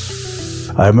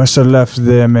 I must have left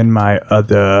them in my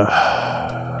other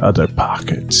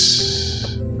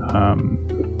pockets.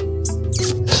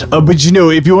 But you know,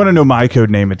 if you want to know my code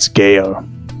name, it's Gale.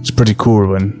 It's a pretty cool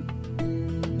one.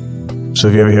 So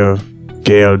if you ever hear of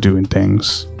Gale doing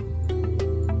things,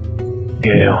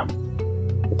 Gale.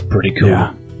 Pretty cool.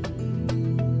 yeah,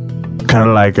 kind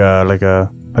of like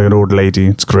an old lady.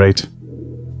 It's great.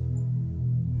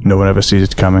 No one ever sees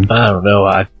it coming. I don't know.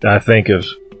 I think of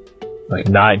like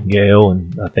Nightingale,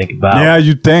 and I think about Yeah,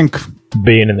 you'd think.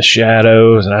 being in the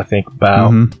shadows, and I think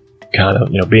about Mhm. kind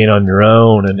of, you know, being on your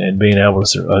own and being able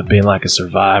to being like a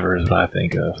survivor is what I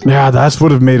think of. Yeah, that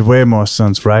would have made way more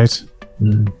sense, right?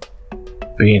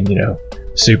 Being, you know,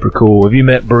 super cool. Have you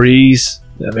met Breeze?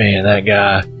 Man, that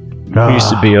guy. We used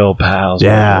to be old pals.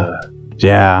 Yeah. but,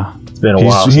 Yeah. it's been a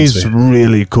while. He's since we-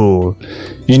 really cool.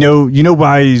 You know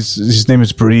why his name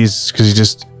is Breeze?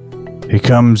 Because he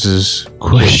comes as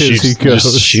quick as he goes.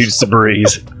 just shoots the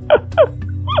breeze.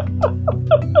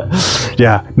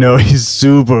 Yeah, no, he's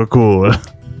super cool.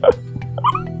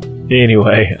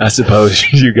 Anyway, I suppose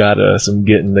you got some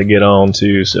getting to get on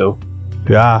to. So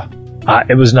Yeah,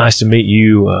 it was nice to meet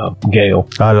you, Gail.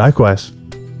 likewise.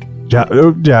 Yeah,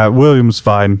 yeah. William's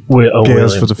fine. Gale's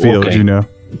William. for the field, Okay. you know.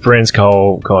 Friends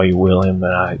call you William,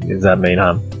 and does that mean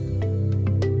I'm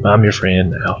your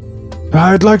friend now?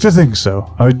 I'd like to think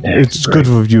so. It's great. good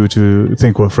of you to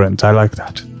think we're friends. I like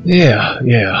that. Yeah,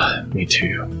 me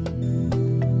too.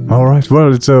 All right.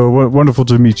 Well, it's wonderful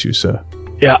to meet you, sir.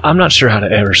 Yeah, I'm not sure how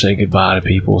to ever say goodbye to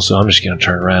people, so I'm just gonna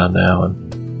turn around now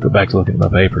and go back to looking at my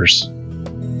papers.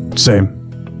 Same.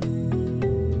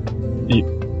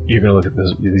 You're gonna look at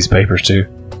these papers too.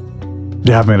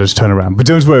 Yeah, I'm gonna just turn around. But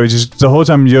don't worry, just the whole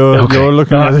time you're Okay.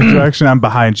 looking in another direction, I'm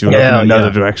behind you, looking in another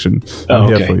yeah. direction. I'm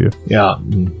here for you. Yeah.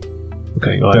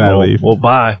 Okay. All Then I right, leave. well,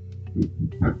 bye.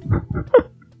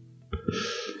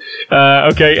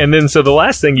 Okay, and then so the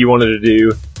last thing you wanted to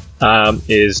do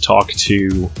is talk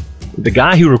to the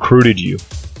guy who recruited you,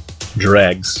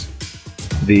 Dregs,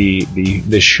 the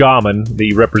shaman,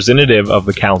 the representative of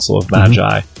the Council of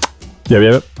Magi.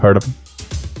 Yep. Heard of him.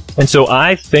 And so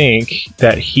I think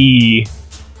that he,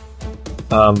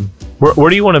 where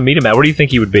do you want to meet him at? Where do you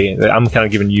think he would be? I'm kind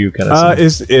of giving you kind of.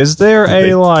 Is there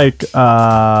a like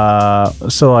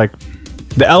so like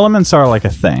the elements are like a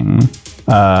thing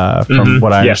from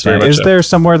what I Yes, very understand. much Is so. there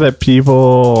somewhere that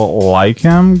people like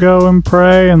him go and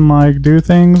pray and like do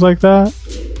things like that?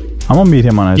 I'm gonna meet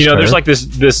him on his. There's like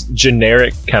this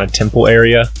generic kind of temple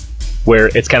area where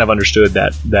it's kind of understood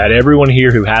that everyone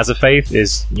here who has a faith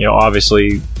is,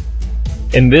 obviously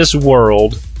in this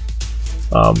world,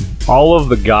 all of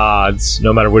the gods,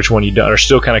 no matter which one you do, are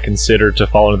still kind of considered to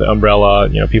fall under the umbrella.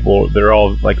 People, they're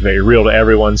all like very real to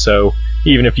everyone. So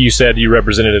even if you said you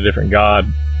represented a different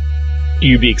god,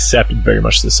 you'd be accepted very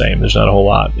much the same. There's not a whole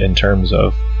lot in terms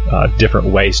of different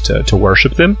ways to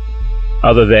worship them,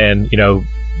 other than,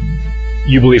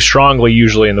 you believe strongly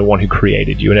usually in the one who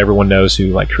created you, and everyone knows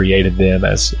who created them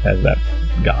as that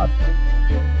god.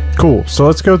 Cool. So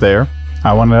let's go there.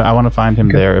 I wanna find him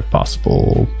there if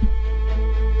possible.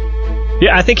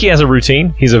 Yeah, I think he has a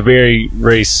routine. He's a very,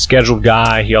 very scheduled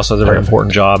guy. He also has a very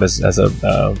important job as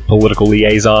a political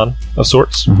liaison of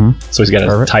sorts. Mm-hmm. So he's got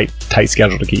a tight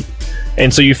schedule to keep.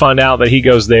 And so you find out that he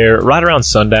goes there right around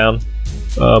sundown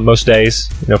most days,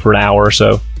 for an hour or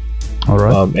so. All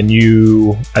right. And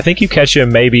I think you catch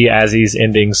him maybe as he's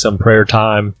ending some prayer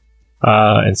time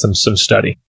and some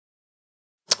study.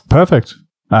 Perfect.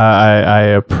 I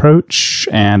approach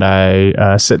and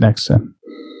I sit next to him.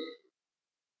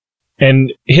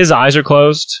 And his eyes are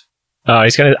closed. I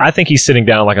think he's sitting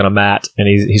down on a mat, and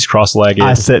he's cross-legged.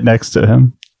 I sit next to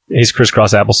him. He's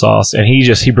crisscross applesauce, and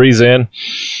he breathes in.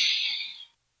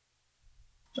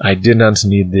 I did not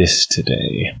need this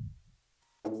today.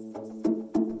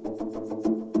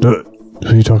 Who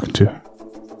are you talking to?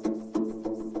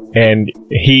 And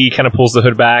he kind of pulls the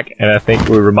hood back, and I think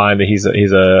we remind that he's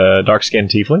a dark-skinned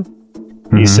tiefling.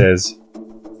 He says,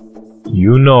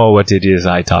 "You know what it is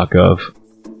I talk of.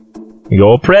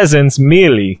 Your presence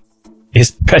merely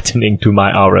is threatening to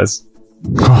my auras."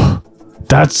 Oh,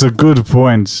 that's a good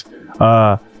point.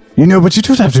 But you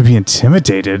don't have to be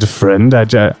intimidated, friend.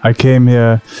 I came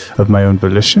here of my own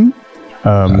volition.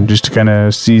 just to kind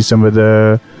of see some of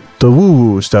the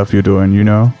woo-woo stuff you're doing, you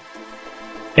know?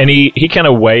 And he kind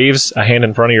of waves a hand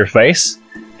in front of your face,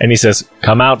 and he says,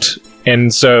 "Come out."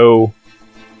 And so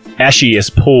Eshi is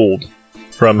pulled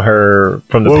from the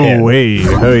pen. Whoa,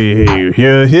 hey,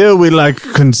 here we like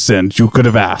consent. You could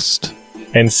have asked.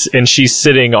 And she's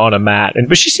sitting on a mat,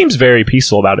 but she seems very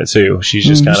peaceful about it too. She's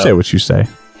just kind of say what you say.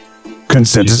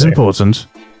 Consent is important.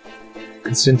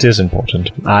 Consent is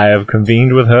important. I have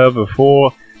convened with her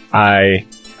before. I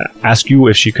ask you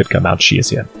if she could come out. She is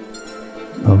here.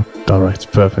 Oh, all right,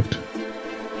 perfect.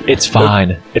 It's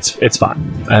fine. It's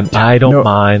fine. I don't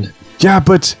mind. Yeah,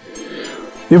 but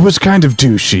it was kind of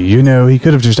douchey, you know. He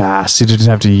could have just asked. He didn't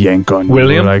have to yank on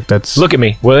William, you. Like that's. Look at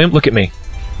me, William. Look at me.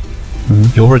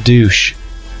 Mm-hmm. You're a douche.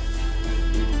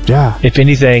 Yeah. If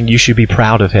anything, you should be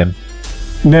proud of him.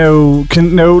 No,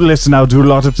 listen, I'll do a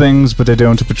lot of things, but I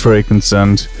don't betray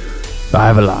consent. I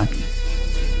have a line.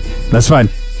 That's fine.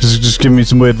 Just give me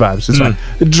some weird vibes. It's fine.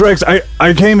 Dregs,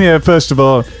 I came here, first of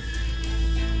all.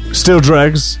 Still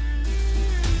Dregs.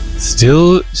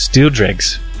 Still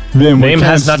Dregs. Name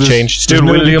has not changed. Still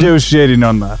no William. Negotiating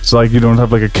on that. It's like you don't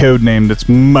have like a code name that's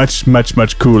much, much,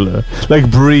 much cooler. Like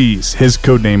Breeze, his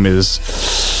code name is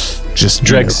just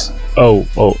Dregs. Oh,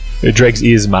 Dregs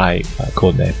is my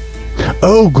code name.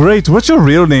 Oh, great. What's your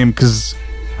real name? Because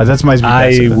that's my.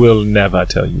 I will never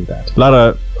tell you that.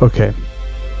 Lara, okay.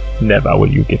 Never will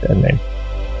you get that name.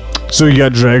 So you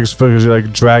got Dregs because you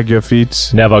like drag your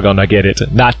feet? Never gonna get it.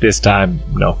 Not this time.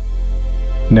 No.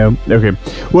 No. Okay.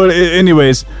 Well,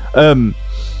 anyways, I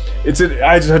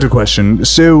just had a question.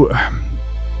 So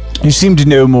you seem to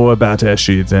know more about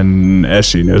Eshi than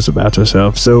Eshi knows about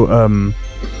herself. So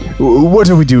what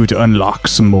do we do to unlock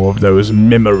some more of those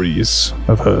memories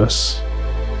of hers?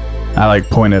 I like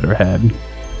point at her head.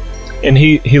 And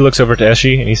he looks over to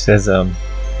Eshi and he says,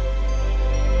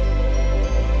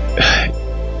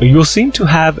 "You seem to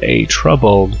have a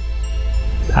troubled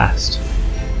past.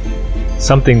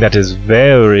 Something that is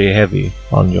very heavy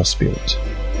on your spirit."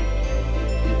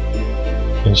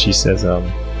 And she says,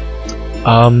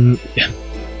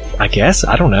 I guess,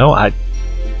 I don't know.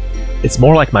 It's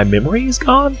more like my memory is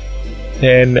gone,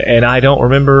 and I don't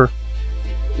remember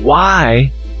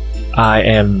why I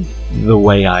am the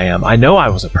way I am. I know I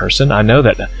was a person. I know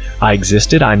that I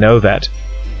existed. I know that.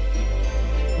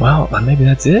 Well, maybe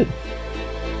that's it.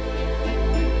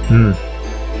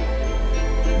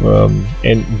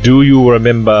 And do you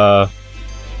remember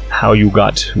how you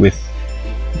got with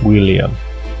William?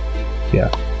 Yeah.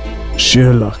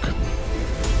 Sherlock.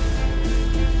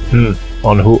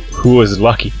 On who is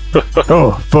lucky?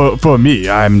 Oh, for me,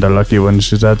 I'm the lucky one.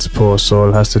 That poor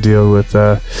soul has to deal with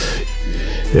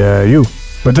you.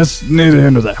 But that's neither here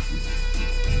nor there.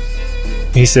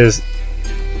 He says,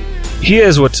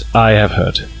 "Here's what I have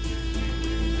heard.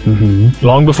 Mm-hmm.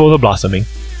 Long before the blossoming,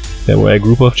 there were a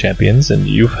group of champions, and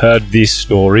you've heard this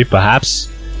story, perhaps.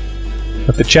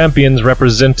 But the champions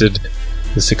represented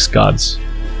the 6 gods,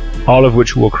 all of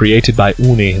which were created by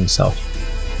Uni himself.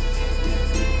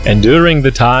 And during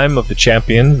the time of the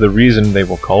champions, the reason they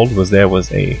were called was there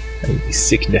was a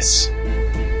sickness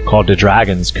called the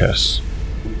Dragon's Curse.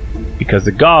 Because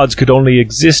the gods could only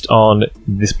exist on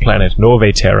this planet,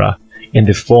 Nove Terra, in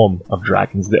the form of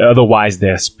dragons. Otherwise,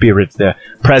 their spirits, their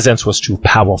presence was too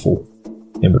powerful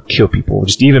and would kill people,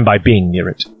 just even by being near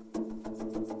it.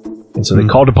 And so they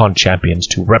called upon champions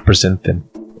to represent them,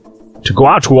 to go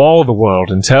out to all the world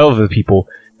and tell the people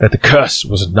that the curse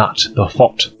was not the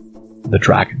fault of the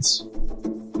dragons,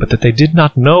 but that they did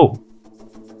not know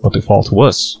what the fault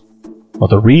was, or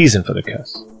the reason for the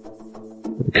curse.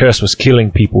 The curse was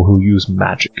killing people who use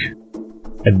magic,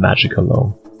 and magic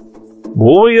alone.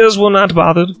 Warriors were not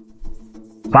bothered.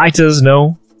 Fighters,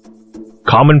 no.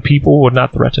 Common people were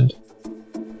not threatened.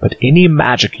 But any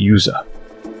magic user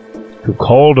who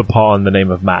called upon the name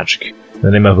of magic,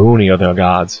 the name of Uni or their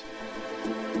gods,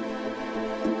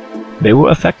 they were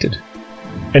affected.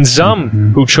 And some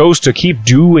who chose to keep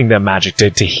doing their magic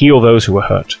to heal those who were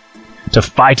hurt, to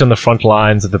fight on the front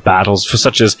lines of the battles, for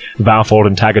such as Valford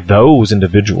and Taggart, those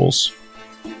individuals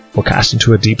were cast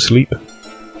into a deep sleep.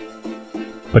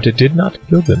 But it did not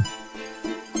kill them.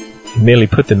 It merely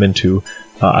put them into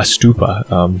a stupor.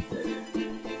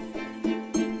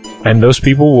 And those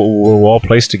people were all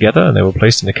placed together, and they were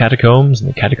placed in the catacombs, and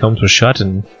the catacombs were shut,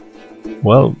 and,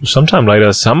 well, sometime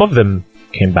later, some of them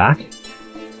came back,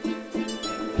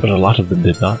 but a lot of them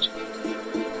did not.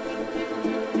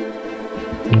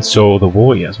 And so the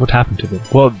warriors, what happened to them?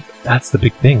 Well, that's the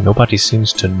big thing. Nobody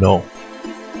seems to know.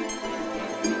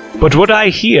 But what I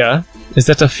hear is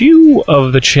that a few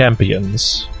of the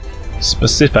champions,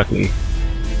 specifically,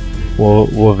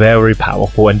 were very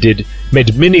powerful and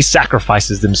made many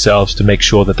sacrifices themselves to make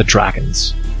sure that the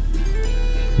dragons,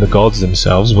 the gods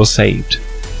themselves, were saved,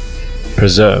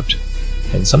 preserved.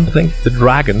 And some think the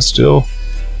dragons still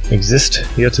exist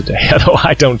here today. Although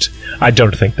I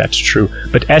don't think that's true.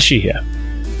 But Eshi here.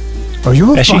 Are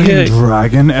you a Eshi fucking here-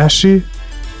 dragon, Eshi?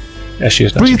 Eshi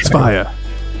is not Breathe a dragon.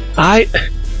 fire.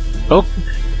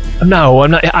 No, I'm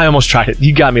not. I almost tried it.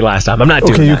 You got me last time. I'm not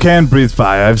doing Okay, you that. can breathe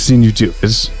fire. I've seen you do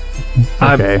it.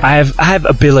 Okay. I have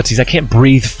abilities. I can't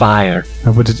breathe fire.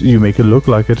 But you make it look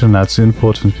like it, and that's the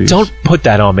important piece. Don't put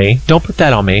that on me. Don't put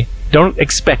that on me. Don't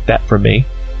expect that from me.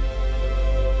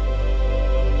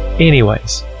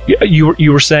 Anyways,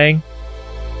 you were saying?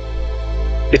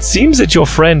 It seems that your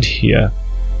friend here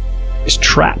is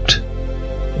trapped.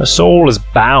 Her soul is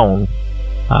bound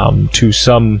to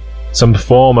some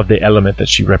form of the element that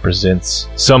she represents.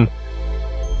 Some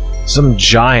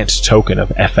giant token of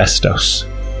Hephaestus.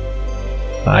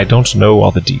 I don't know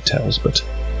all the details, but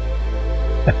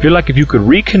I feel like if you could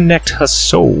reconnect her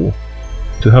soul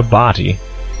to her body,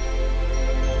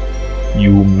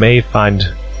 you may find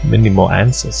many more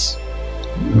answers.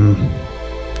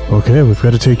 Okay, we've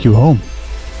got to take you home.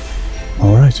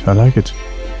 Alright, I like it.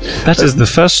 That is the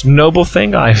first noble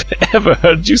thing I've ever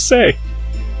heard you say.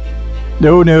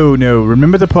 No.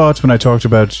 Remember the part when I talked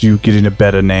about you getting a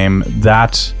better name?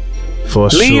 That, for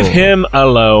Leave sure. him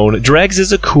alone. Dregs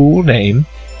is a cool name.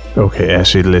 Okay,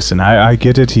 Ashley, listen. I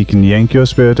get it. He can yank your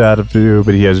spirit out of you,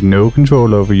 but he has no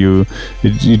control over you.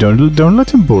 You don't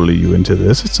let him bully you into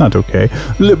this. It's not okay.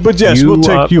 But yes, we'll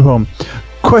take you home.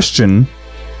 Question.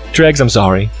 Dregs, I'm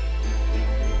sorry.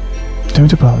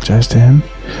 Don't apologize to him.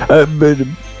 But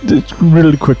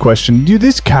really quick question.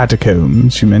 These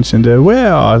catacombs you mentioned,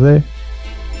 where are they?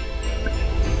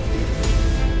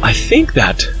 I think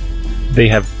that they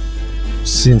have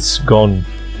since gone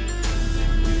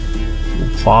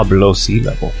far below sea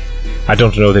level. I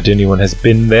don't know that anyone has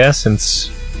been there since...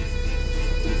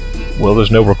 Well,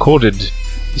 there's no recorded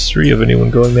history of anyone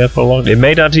going there for a long time. It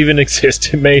may not even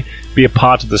exist. It may be a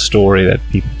part of the story that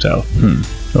people tell.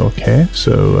 Okay,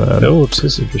 so... No, it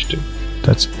is interesting.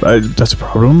 That's a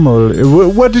problem. Or,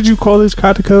 what did you call these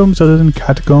catacombs other than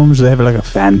catacombs? Do they have like a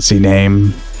fancy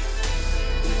name?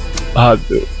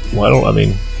 Well, I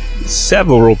mean,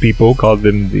 several people called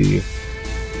them the...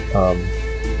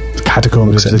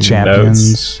 Catacombs Looks of the at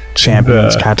champions.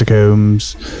 Champions, The-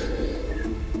 catacombs.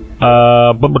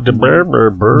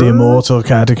 The immortal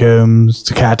catacombs.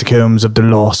 The catacombs of the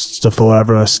lost. The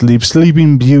forever asleep.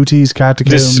 Sleeping beauties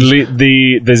catacombs.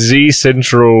 The Z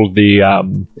Central,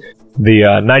 the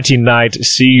 19 Night,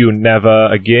 See You Never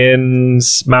Again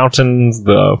Mountains,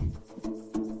 the...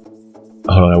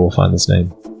 Hold on, I will find this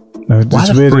name. No, Why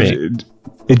it's the weird. frick?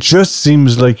 It just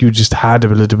seems like you just had a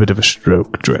little bit of a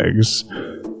stroke, Dregs.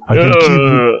 I can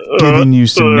keep giving you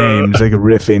some names, like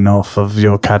riffing off of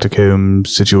your catacomb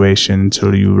situation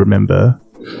till you remember.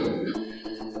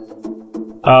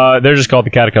 They're just called the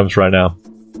Catacombs right now.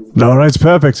 All right,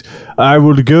 perfect. I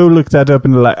will go look that up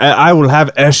in the I will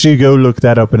have Eshi go look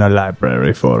that up in a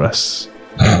library for us.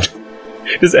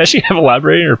 Does Eshi have a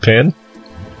library in her pen?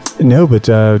 No, but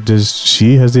does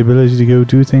she has the ability to go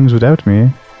do things without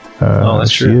me? Oh,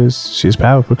 that's true. She is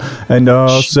powerful, and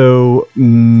also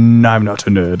I'm not a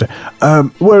nerd.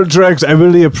 Well, Dregs, I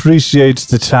really appreciate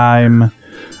the time.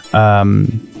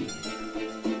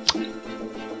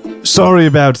 Sorry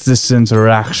about this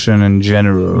interaction in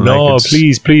general. No, Like,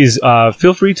 please,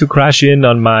 feel free to crash in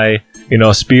on my,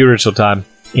 spiritual time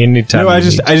anytime. No, I you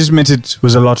need. just meant it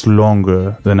was a lot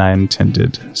longer than I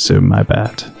intended. So my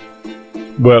bad.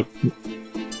 Well,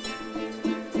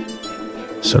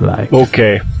 So like.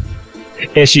 okay.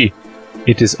 Eshi,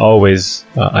 it is always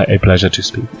a pleasure to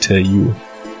speak to you.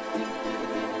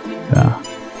 Yeah.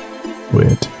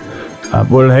 Weird.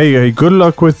 Well, hey, good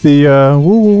luck with the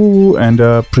woo, and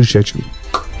appreciate you.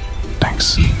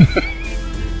 Thanks.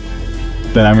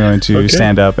 Then I'm going to Okay.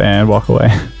 stand up and walk away.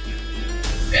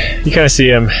 You kind of see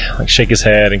him like shake his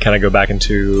head and kind of go back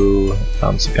into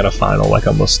some kind of final, like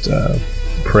almost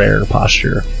prayer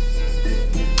posture.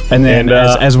 And then And,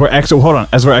 as we're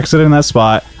exiting that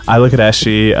spot, I look at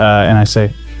Eshi and I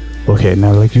say, "Okay,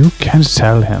 now like you can't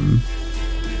tell him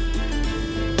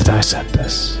that I said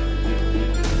this,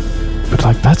 but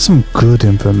like that's some good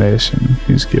information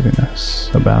he's giving us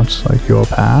about like your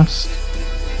past,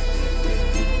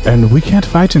 and we can't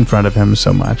fight in front of him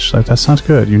so much. Like that's not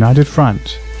good. United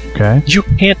front, okay? You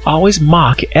can't always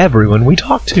mock everyone we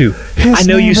talk to. His I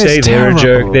know you name say is they're a jerk,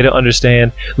 terrible. they don't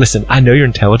understand. Listen, I know you're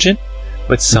intelligent,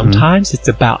 but sometimes it's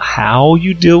about how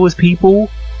you deal with people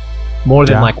more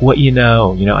than Yeah. like what you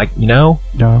know.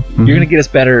 Yeah, you're gonna get us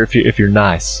better if you're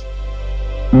nice.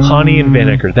 Honey and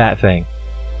vinegar, that thing.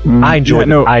 I enjoy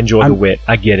the wit.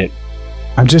 I get it.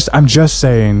 I'm just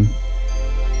saying,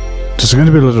 there's going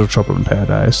to be a little trouble in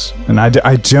paradise, and I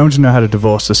don't know how to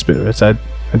divorce the spirits. I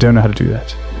don't know how to do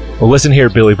that. Well, listen here,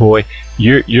 Billy Boy.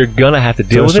 You're gonna have to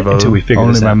deal with it until we figure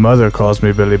this out. Only my mother calls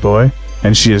me Billy Boy,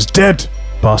 and she is dead.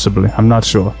 Possibly, I'm not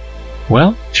sure.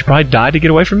 Well, she probably died to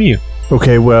get away from you.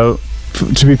 Okay, well,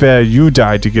 to be fair, you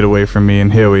died to get away from me,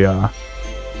 and here we are.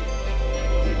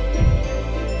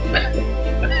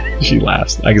 She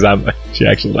laughs. She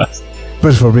actually laughs.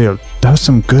 But for real, that was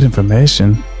some good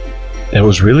information. It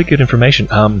was really good information.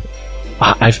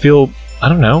 I feel, I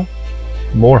don't know,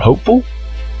 more hopeful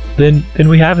than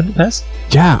we have in the past.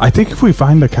 Yeah, I think if we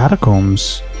find the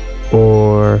catacombs,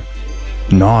 or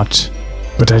not,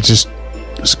 but it's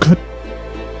good.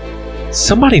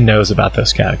 Somebody knows about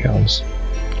those catacombs.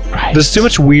 Right. There's too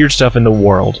much weird stuff in the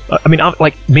world. I mean,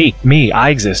 like me, I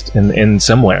exist in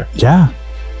somewhere. Yeah.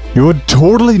 You're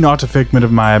totally not a figment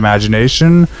of my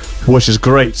imagination, which is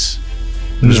great.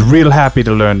 I was real happy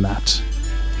to learn that.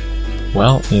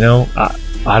 Well,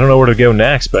 I don't know where to go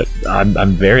next, but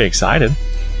I'm very excited.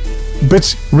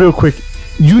 But real quick,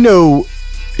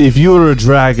 if you were a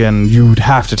dragon, you'd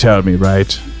have to tell me,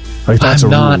 right? Like that's I'm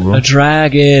not rule. a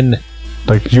dragon.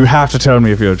 Like you have to tell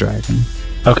me if you're a dragon.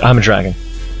 Okay, I'm a dragon.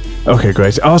 Okay,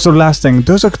 great. Also, last thing,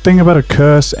 there's a thing about a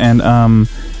curse,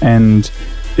 and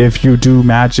if you do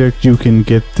magic, you can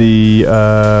get the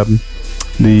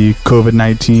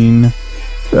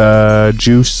COVID-19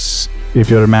 juice if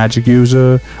you're a magic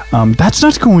user. That's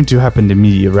not going to happen to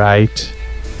me, right?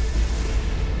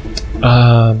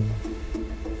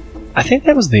 I think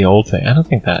that was the old thing. I don't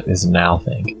think that is a now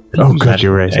thing. Oh, good,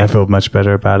 you're right. I feel much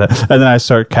better about it. And then I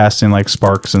start casting like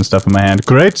sparks and stuff in my hand.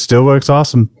 Great, still works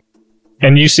awesome.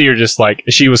 And you see her just like,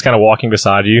 she was kind of walking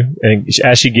beside you, and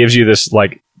as she gives you this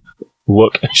like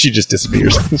look, she just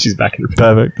disappears. She's back in her bed.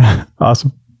 Perfect.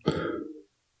 Awesome.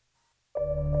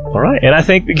 All right, and I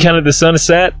think kind of the sun is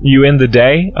set. You end the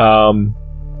day.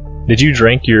 Did you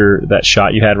drink that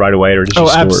shot you had right away, or did you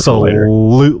store it for later?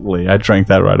 Absolutely. I drank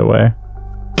that right away.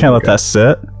 Can't let that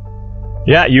sit.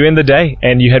 Yeah, you end the day,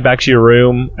 and you head back to your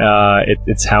room.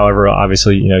 It's however,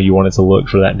 obviously, you want it to look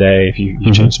for that day if you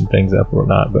change some things up or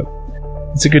not. But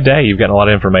it's a good day. You've gotten a lot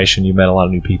of information. You've met a lot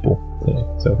of new people.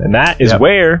 So, and that is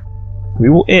where we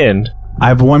will end. I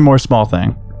have one more small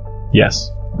thing. Yes.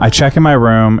 I check in my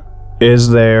room. Is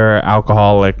there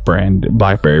alcoholic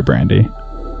blackberry brandy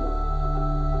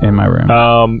in my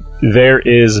room? There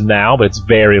is now, but it's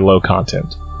very low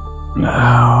content. Oh,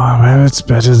 well, it's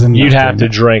better than You'd nothing. have to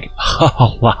drink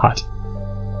a lot.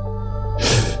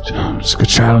 It's a good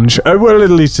challenge. Well, at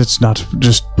least it's not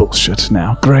just bullshit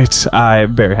now. Great.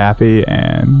 I'm very happy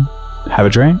and have a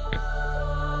drink.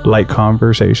 Light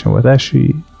conversation with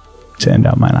Eshi to end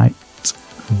out my night.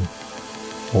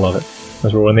 Love it.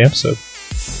 That's where we're in the episode.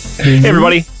 Hey,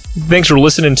 everybody. Thanks for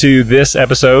listening to this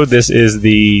episode. This is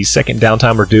the second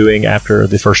downtime we're doing after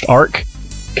the first arc.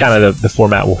 Kind of the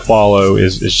format we'll follow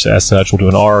is as such. We'll do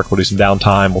an arc, we'll do some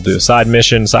downtime, we'll do a side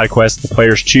mission, side quest the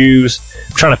players choose.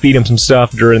 I'm trying to feed them some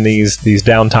stuff during these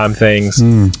downtime things.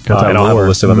 And I'll have a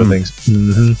list of other things.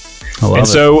 I love it.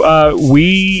 So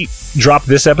we dropped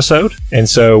this episode, and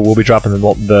so we'll be dropping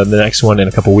the next one in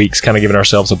a couple weeks, kind of giving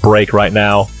ourselves a break right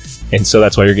now. And so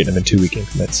that's why you're getting them in 2-week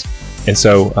increments. And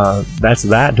so that's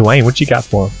that. Dwayne, what you got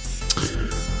for him?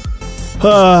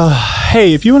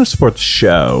 Hey, if you want to support the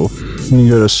show, you can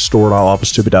go to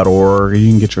store.officestupid.org. You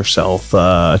can get yourself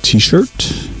a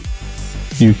t-shirt.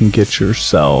 You can get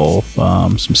yourself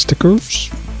some stickers.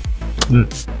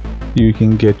 You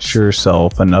can get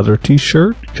yourself another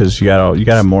t-shirt because you gotta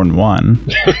have more than one.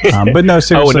 But no,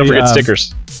 seriously. Oh, and don't forget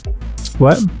stickers.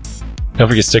 What? Don't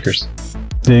forget stickers.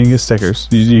 Yeah, you can get stickers.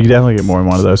 You can definitely get more than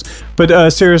one of those.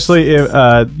 But seriously, if,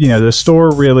 the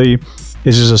store really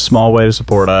is just a small way to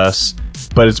support us.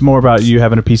 But it's more about you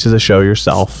having a piece of the show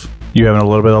yourself. You having a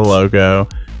little bit of the logo,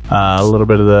 a little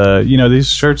bit of the,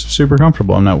 these shirts are super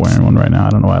comfortable. I'm not wearing one right now. I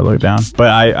don't know why I look down. But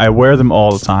I wear them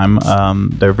all the time.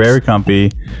 They're very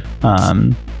comfy.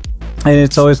 And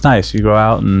it's always nice. You go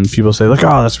out and people say, look,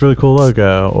 oh, that's a really cool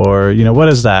logo. Or, what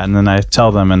is that? And then I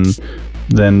tell them, and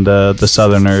then the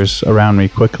Southerners around me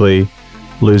quickly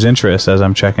lose interest as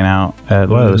I'm checking out at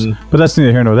Lowe's. But that's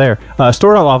neither here nor there.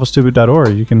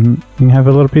 Store.officestupid.org. You can have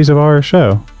a little piece of our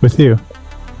show with you.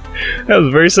 That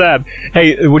was very sad.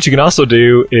 Hey, what you can also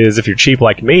do is, if you're cheap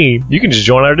like me, you can just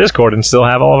join our Discord and still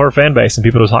have all of our fan base and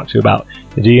people to talk to about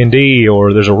the D&D,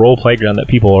 or there's a role playground that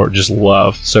people just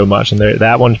love so much, and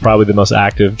that one's probably the most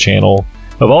active channel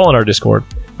of all in our Discord.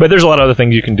 But there's a lot of other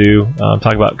things you can do.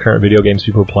 Talk about current video games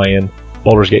people are playing.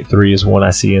 Baldur's Gate 3 is one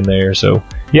I see in there, so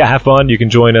yeah, have fun. You can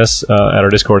join us at our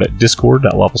Discord at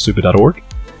discord.lawfulstupid.org.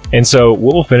 And so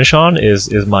what we'll finish on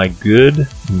is my good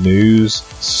news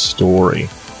story.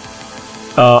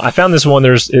 I found this one.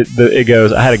 It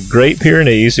goes, I had a Great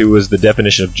Pyrenees who was the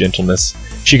definition of gentleness.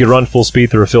 She could run full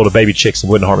speed through a field of baby chicks and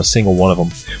wouldn't harm a single one of them.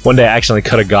 One day I accidentally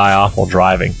cut a guy off while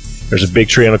driving. There's a big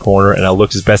tree on the corner, and I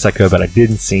looked as best I could, but I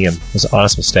didn't see him. It was an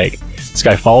honest mistake. This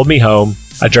guy followed me home,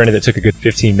 a journey that took a good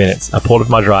 15 minutes. I pulled up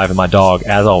my drive, and my dog,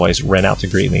 as always, ran out to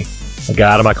greet me. I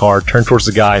got out of my car, turned towards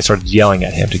the guy, and started yelling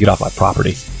at him to get off my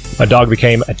property. My dog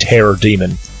became a terror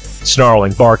demon,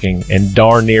 snarling, barking, and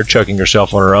darn near choking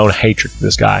herself on her own hatred for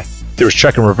this guy. Threw his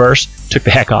truck in reverse, took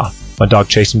the heck off. My dog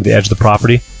chased him to the edge of the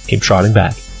property, came trotting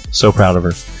back. So proud of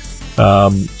her.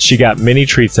 She got many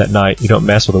treats that night. You don't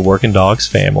mess with a working dog's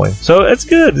family. So it's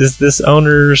good. This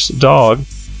owner's dog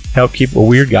helped keep a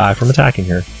weird guy from attacking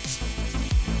her.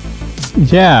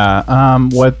 Yeah,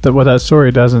 what that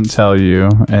story doesn't tell you,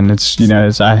 and it's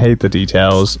I hate the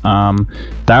details.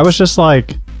 That was just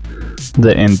like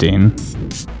the ending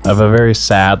of a very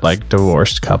sad, like,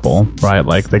 divorced couple, right?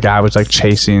 Like, the guy was like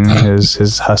chasing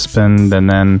his husband, and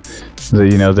then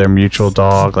their mutual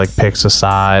dog like picks a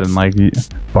side and like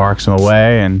barks him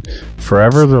away, and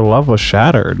forever their love was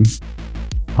shattered,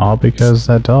 all because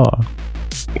that dog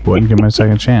wouldn't give him a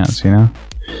second chance.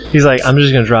 He's like, I'm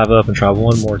just gonna drive up and try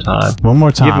one more time. One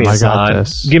more time, Give me a I sign. got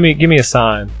this. Give me a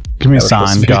sign. Give me a That we're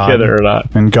supposed sign, to be God. together or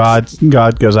not. And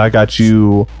God goes, I got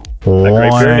you one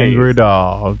Pyrenees. angry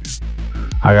dog.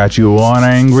 I got you one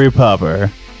angry pupper.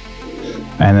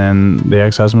 And then the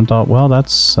ex-husband thought, well,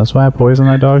 that's why I poisoned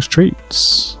that dog's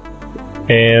treats.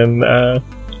 And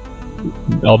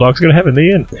all dogs go to heaven in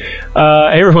the end.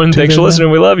 Hey everyone, thanks for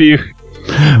listening. We love you.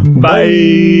 Bye.